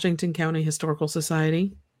the Washington County Historical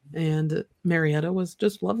Society, and Marietta was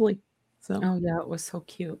just lovely. So Oh yeah, it was so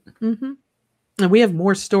cute. and we have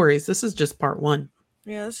more stories. This is just part 1.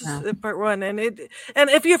 Yeah, this is part 1, and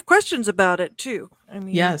if you have questions about it too, I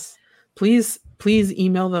mean, yes, please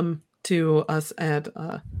email them to us at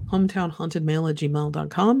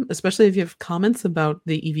hometownhauntedmail@gmail.com, especially if you have comments about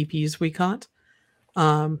the EVPs we caught.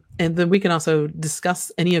 And then we can also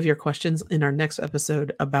discuss any of your questions in our next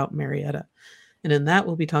episode about Marietta. And in that,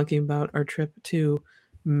 we'll be talking about our trip to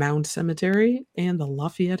Mound Cemetery and the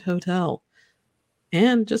Lafayette Hotel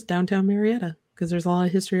and just downtown Marietta, because there's a lot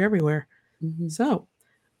of history everywhere. So,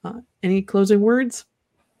 any closing words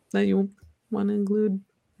that you want to include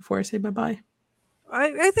before I say bye-bye?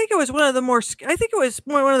 I think it was one of the more. I think it was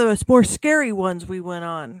one of the more scary ones we went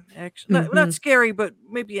on. Actually, not scary, but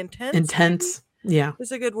maybe intense. Intense, yeah,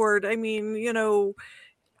 is a good word. I mean,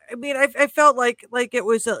 I felt like it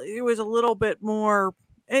was a little bit more.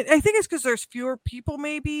 I think it's because there's fewer people,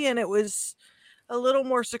 maybe, and it was a little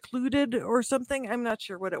more secluded or something. I'm not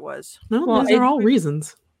sure what it was. No, those are all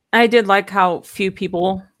reasons. I did like how few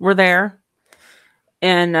people were there,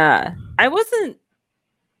 and I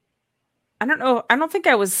don't know. I don't think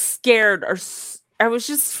I was scared, or I was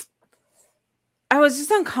just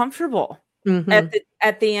uncomfortable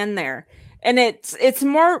at the end there, and it's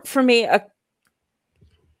more for me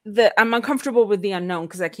I'm uncomfortable with the unknown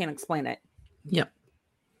because I can't explain it. Yep.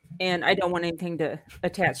 And I don't want anything to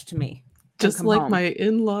attach to me. Just like my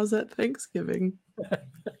in-laws at Thanksgiving.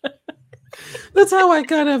 That's how I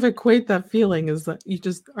kind of equate that feeling, is that you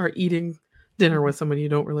just are eating dinner with someone you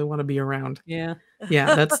don't really want to be around. Yeah.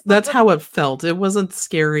 Yeah, that's how it felt. It wasn't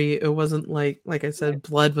scary. It wasn't like I said,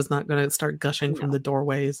 blood was not going to start gushing from the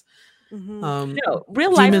doorways. No,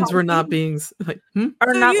 real life demons were not being like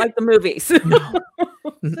are not like the movies.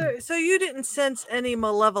 So you didn't sense any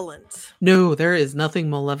malevolence? No, there is nothing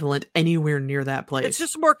malevolent anywhere near that place. It's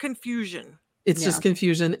just more confusion. It's just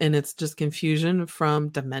confusion, and it's just confusion from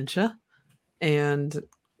dementia, and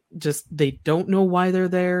just they don't know why they're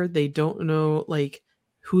there. They don't know like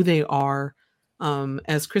who they are.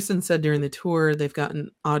 As Kristen said during the tour, they've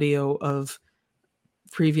gotten audio of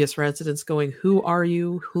previous residents going, "Who are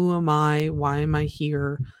you? Who am I? Why am I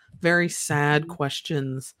here?" Very sad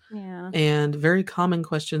questions. Yeah. And very common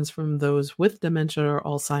questions from those with dementia or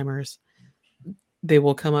Alzheimer's. They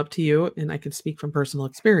will come up to you, and I can speak from personal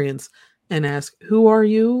experience, and ask, "Who are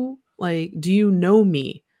you? Like, do you know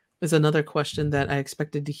me?" Is another question that I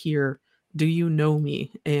expected to hear. Do you know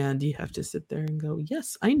me? And you have to sit there and go,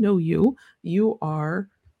 "Yes, I know you. You are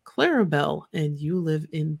Clarabelle, and you live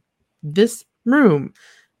in this room."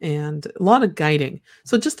 And a lot of guiding.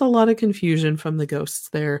 So just a lot of confusion from the ghosts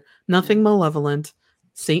there. Nothing malevolent.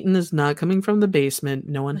 Satan is not coming from the basement.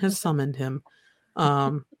 No one has summoned him.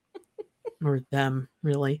 Or them,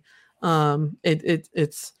 really.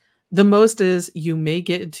 It's the most is you may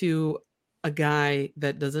get to a guy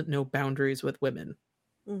that doesn't know boundaries with women.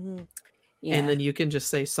 Yeah. And then you can just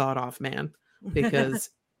say sawed off man, because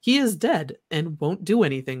he is dead and won't do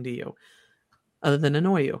anything to you other than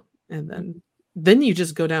annoy you. And then you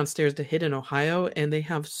just go downstairs to Hidden Ohio, and they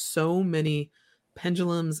have so many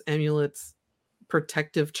pendulums, amulets,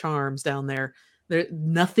 protective charms down there.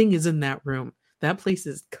 Nothing is in that room. That place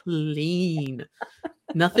is clean.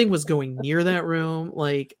 Nothing was going near that room.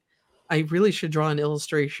 Like, I really should draw an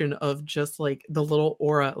illustration of just like the little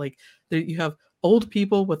aura. Like, you have old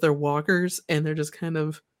people with their walkers, and they're just kind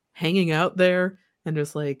of hanging out there, and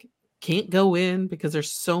just like can't go in because there's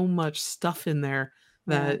so much stuff in there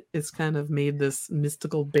that it's kind of made this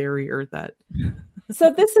mystical barrier that.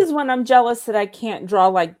 So this is when I'm jealous that I can't draw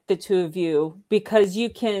like the two of you, because you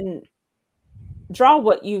can draw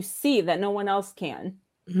what you see that no one else can.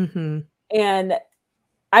 And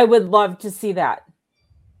I would love to see that.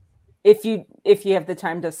 If you have the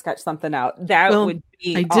time to sketch something out, that would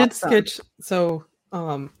be I awesome. did sketch. So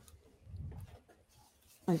I'm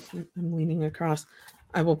leaning across.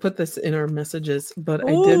 I will put this in our messages, but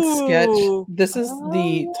I did sketch. This is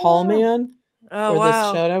the tall man or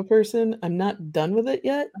this shadow person. I'm not done with it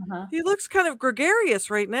yet. He looks kind of gregarious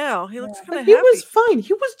right now. He looks kind of He was fine.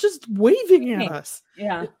 He was just waving at us.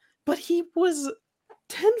 Yeah. but he was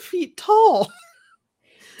 10 feet tall.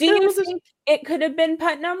 Do you think it could have been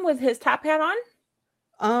Putnam with his top hat on?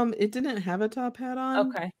 It didn't have a top hat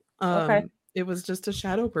on. Okay. It was just a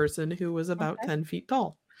shadow person who was about 10 feet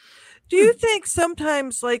tall. Do you think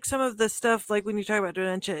sometimes, like, some of the stuff, like when you talk about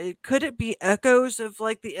dementia, could it be echoes of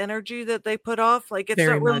like the energy that they put off? Like, it's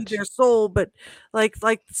Very not really much. their soul, but like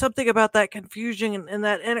something about that confusion and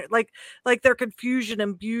that like their confusion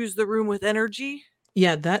imbues the room with energy.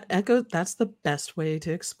 Yeah, that echo, that's the best way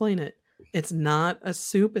to explain it. It's not a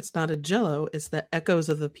soup, it's not a jello, it's the echoes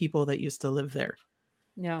of the people that used to live there.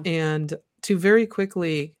 Yeah. And to very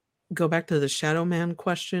quickly go back to the Shadow Man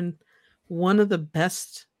question, one of the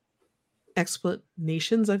best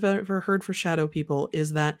explanations I've ever heard for shadow people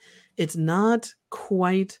is that it's not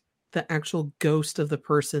quite the actual ghost of the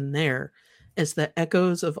person there. It's the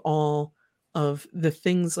echoes of all of the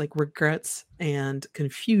things like regrets and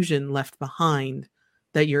confusion left behind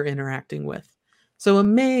that you're interacting with. So it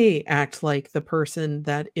may act like the person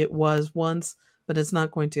that it was once, but it's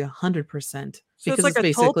not going to 100% So because it's like a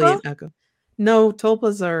basically tulpa? an echo. No,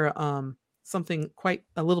 tulpas are something quite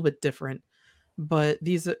a little bit different. But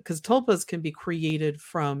these, because tulpas can be created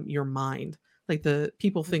from your mind. Like the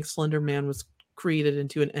people think Slender Man was created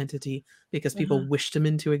into an entity because people wished him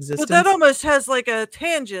into existence. But that almost has like a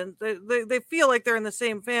tangent. They feel like they're in the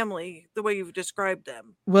same family, the way you've described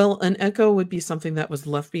them. Well, an echo would be something that was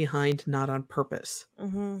left behind, not on purpose.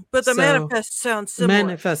 But the manifest sounds similar.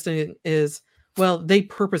 Manifesting is, well, they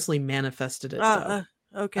purposely manifested it.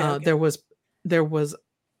 Okay. There was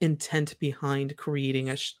intent behind creating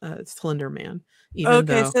a Slender Man. So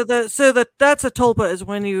that's a tulpa is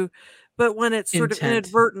when it's sort of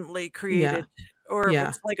inadvertently created, or if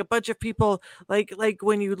it's like a bunch of people, like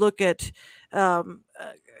when you look at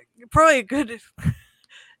probably a good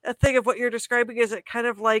a thing of what you're describing is it kind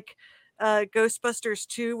of like Ghostbusters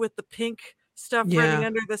 2 with the pink stuff running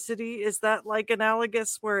under the city. Is that like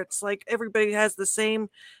analogous where it's like everybody has the same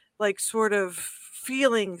like sort of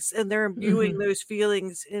feelings and they're imbuing those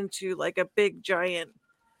feelings into like a big giant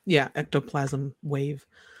ectoplasm wave.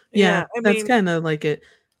 That's kind of like it.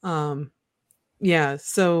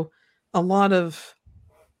 So a lot of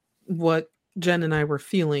what Jen and I were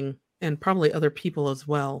feeling, and probably other people as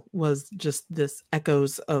well, was just this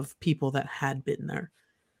echoes of people that had been there.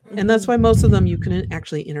 And that's why most of them you couldn't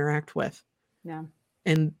actually interact with. Yeah.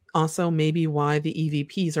 And also maybe why the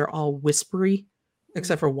EVPs are all whispery,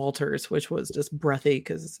 except for Walters, which was just breathy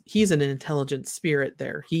because he's an intelligent spirit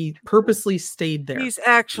there. He purposely stayed there. He's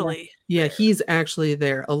actually. Yeah, he's actually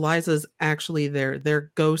there. Eliza's actually there.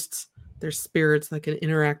 Their ghosts, their spirits that can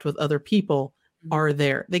interact with other people are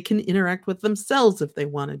there. They can interact with themselves if they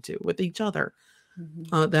wanted to, with each other.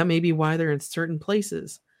 That may be why they're in certain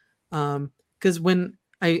places. Because when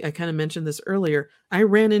I kind of mentioned this earlier, I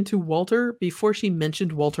ran into Walter before she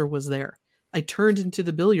mentioned Walter was there. I turned into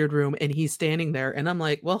the billiard room and he's standing there and I'm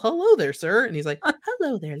like, well, hello there, sir. And he's like,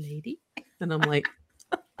 hello there, lady. And I'm like,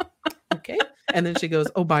 okay. And then she goes,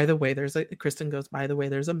 oh, by the way, Kristen goes, by the way,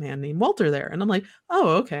 there's a man named Walter there. And I'm like, oh,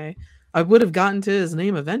 okay. I would have gotten to his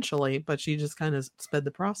name eventually, but she just kind of sped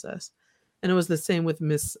the process. And it was the same with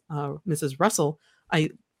Mrs. Russell. I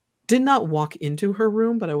did not walk into her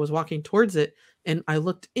room, but I was walking towards it and I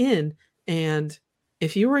looked in. And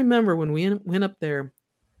if you remember when we went up there,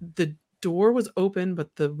 the door was open,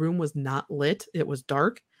 but the room was not lit. It was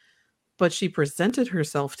dark, but she presented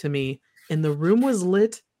herself to me and the room was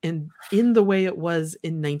lit and in the way it was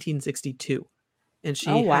in 1962. And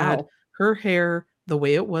she had her hair the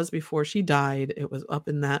way it was before she died. It was up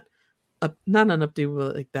in that, not an updo,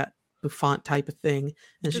 but like that bouffant type of thing.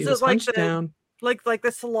 And she was hunched down. Like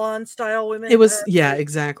the salon style women. It was,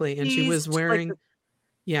 exactly. And she was wearing,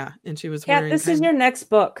 and she was wearing. This is your next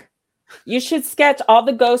book. You should sketch all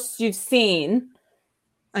the ghosts you've seen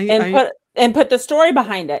and put the story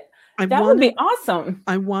behind it. That would be awesome.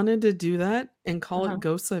 I wanted to do that and call it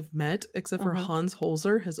Ghosts I've Met, except for Hans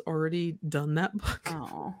Holzer has already done that book.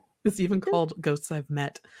 Oh. It's even called Ghosts I've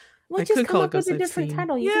Met. Well, just come up with a different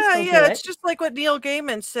title. It's just like what Neil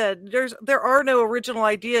Gaiman said. There are no original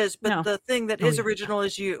ideas, but the thing that is original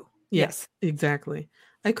is you. Yes, exactly.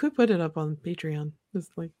 I could put it up on Patreon.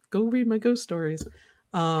 Just like, go read my ghost stories.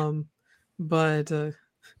 Because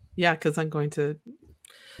I'm going to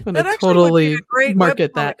totally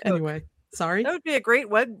market that anyway. Sorry? That would be a great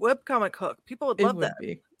webcomic hook. People would love that.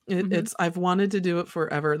 It's I've wanted to do it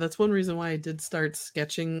forever. That's one reason why I did start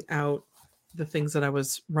sketching out the things that I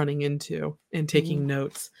was running into and taking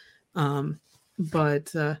notes. Anyway,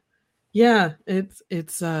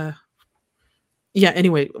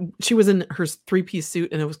 she was in her 3-piece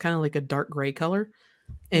suit and it was kind of like a dark gray color.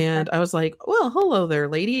 And I was like, well, hello there,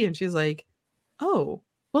 lady. And she's like, oh,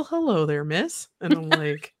 well, hello there, miss. And I'm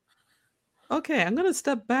like, okay, I'm going to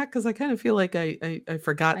step back because I kind of feel like I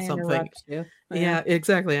forgot something. You. Yeah,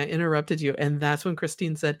 exactly. I interrupted you. And that's when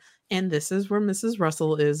Christine said, and this is where Mrs.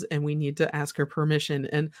 Russell is, and we need to ask her permission.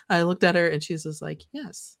 And I looked at her and she's just like,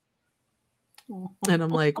 yes. And I'm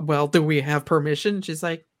like, well, do we have permission? She's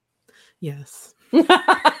like, yes.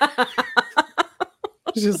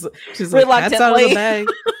 She's like, cat's out of the bag.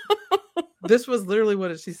 This was literally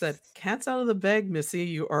what she said. Cat's out of the bag, Missy.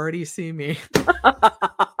 You already see me.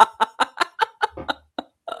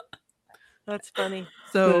 That's funny.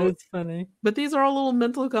 So it's funny. But these are all little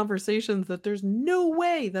mental conversations that there's no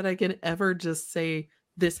way that I can ever just say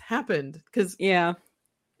this happened. Because yeah.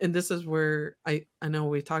 And this is where I know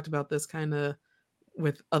we talked about this kind of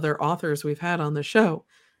with other authors we've had on the show.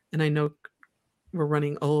 And I know we're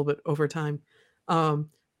running a little bit over time.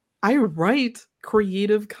 I write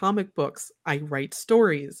creative comic books. I write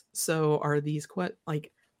stories. So are these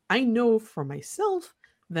I know for myself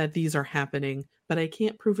that these are happening, but I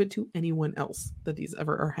can't prove it to anyone else that these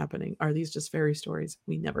ever are happening. Are these just fairy stories?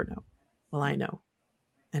 We never know. Well, I know.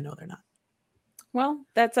 And no, they're not. Well,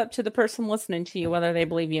 that's up to the person listening to you, whether they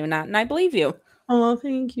believe you or not. And I believe you. Oh,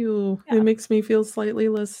 thank you. Yeah. It makes me feel slightly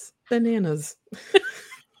less bananas.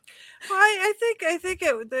 I think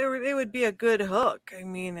it would be a good hook. I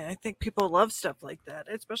mean, I think people love stuff like that,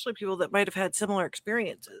 especially people that might have had similar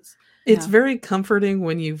experiences. It's very comforting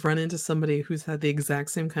when you've run into somebody who's had the exact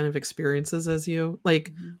same kind of experiences as you.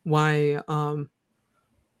 Like why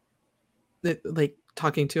like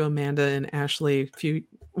talking to Amanda and Ashley a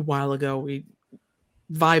while ago, we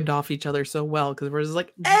vibed off each other so well because we're just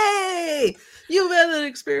like, hey, you've had that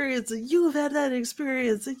experience, and you've had that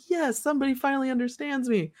experience, and yes, somebody finally understands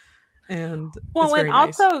me. And well, and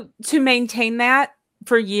also to maintain that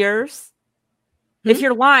for years, if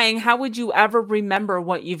you're lying, how would you ever remember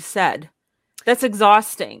what you've said? That's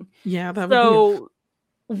exhausting. Yeah, that would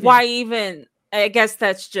be why even? I guess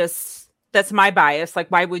that's my bias. Like,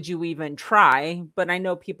 why would you even try? But I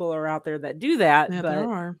know people are out there that do that. Yeah, but there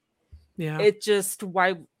are. Yeah, it just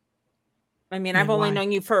why? I mean, I've only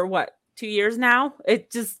known you for 2 years now.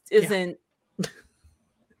 It just isn't.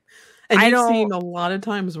 And I've seen a lot of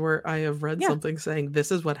times where I have read something saying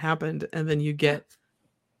this is what happened, and then you get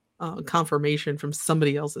confirmation from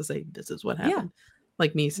somebody else to say this is what happened.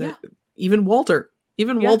 Like me said, even Walter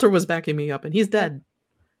was backing me up, and he's dead.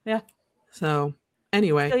 Yeah. So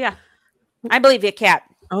anyway. So I believe you, Kat.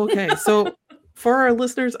 Okay, so for our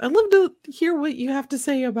listeners, I'd love to hear what you have to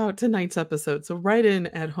say about tonight's episode. So write in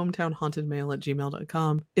at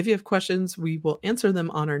hometownhauntedmail@gmail.com. If you have questions, we will answer them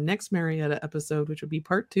on our next Marietta episode, which will be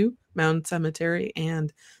part 2, Mound Cemetery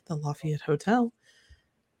and the Lafayette Hotel.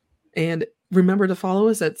 And remember to follow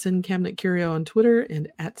us at Sin Cabinet Curio on Twitter and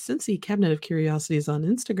at Cincy Cabinet of Curiosities on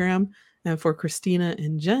Instagram. And for Christina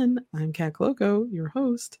and Jen, I'm Kat Loco, your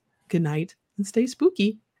host. Good night and stay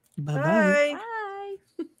spooky. Bye-bye. Bye.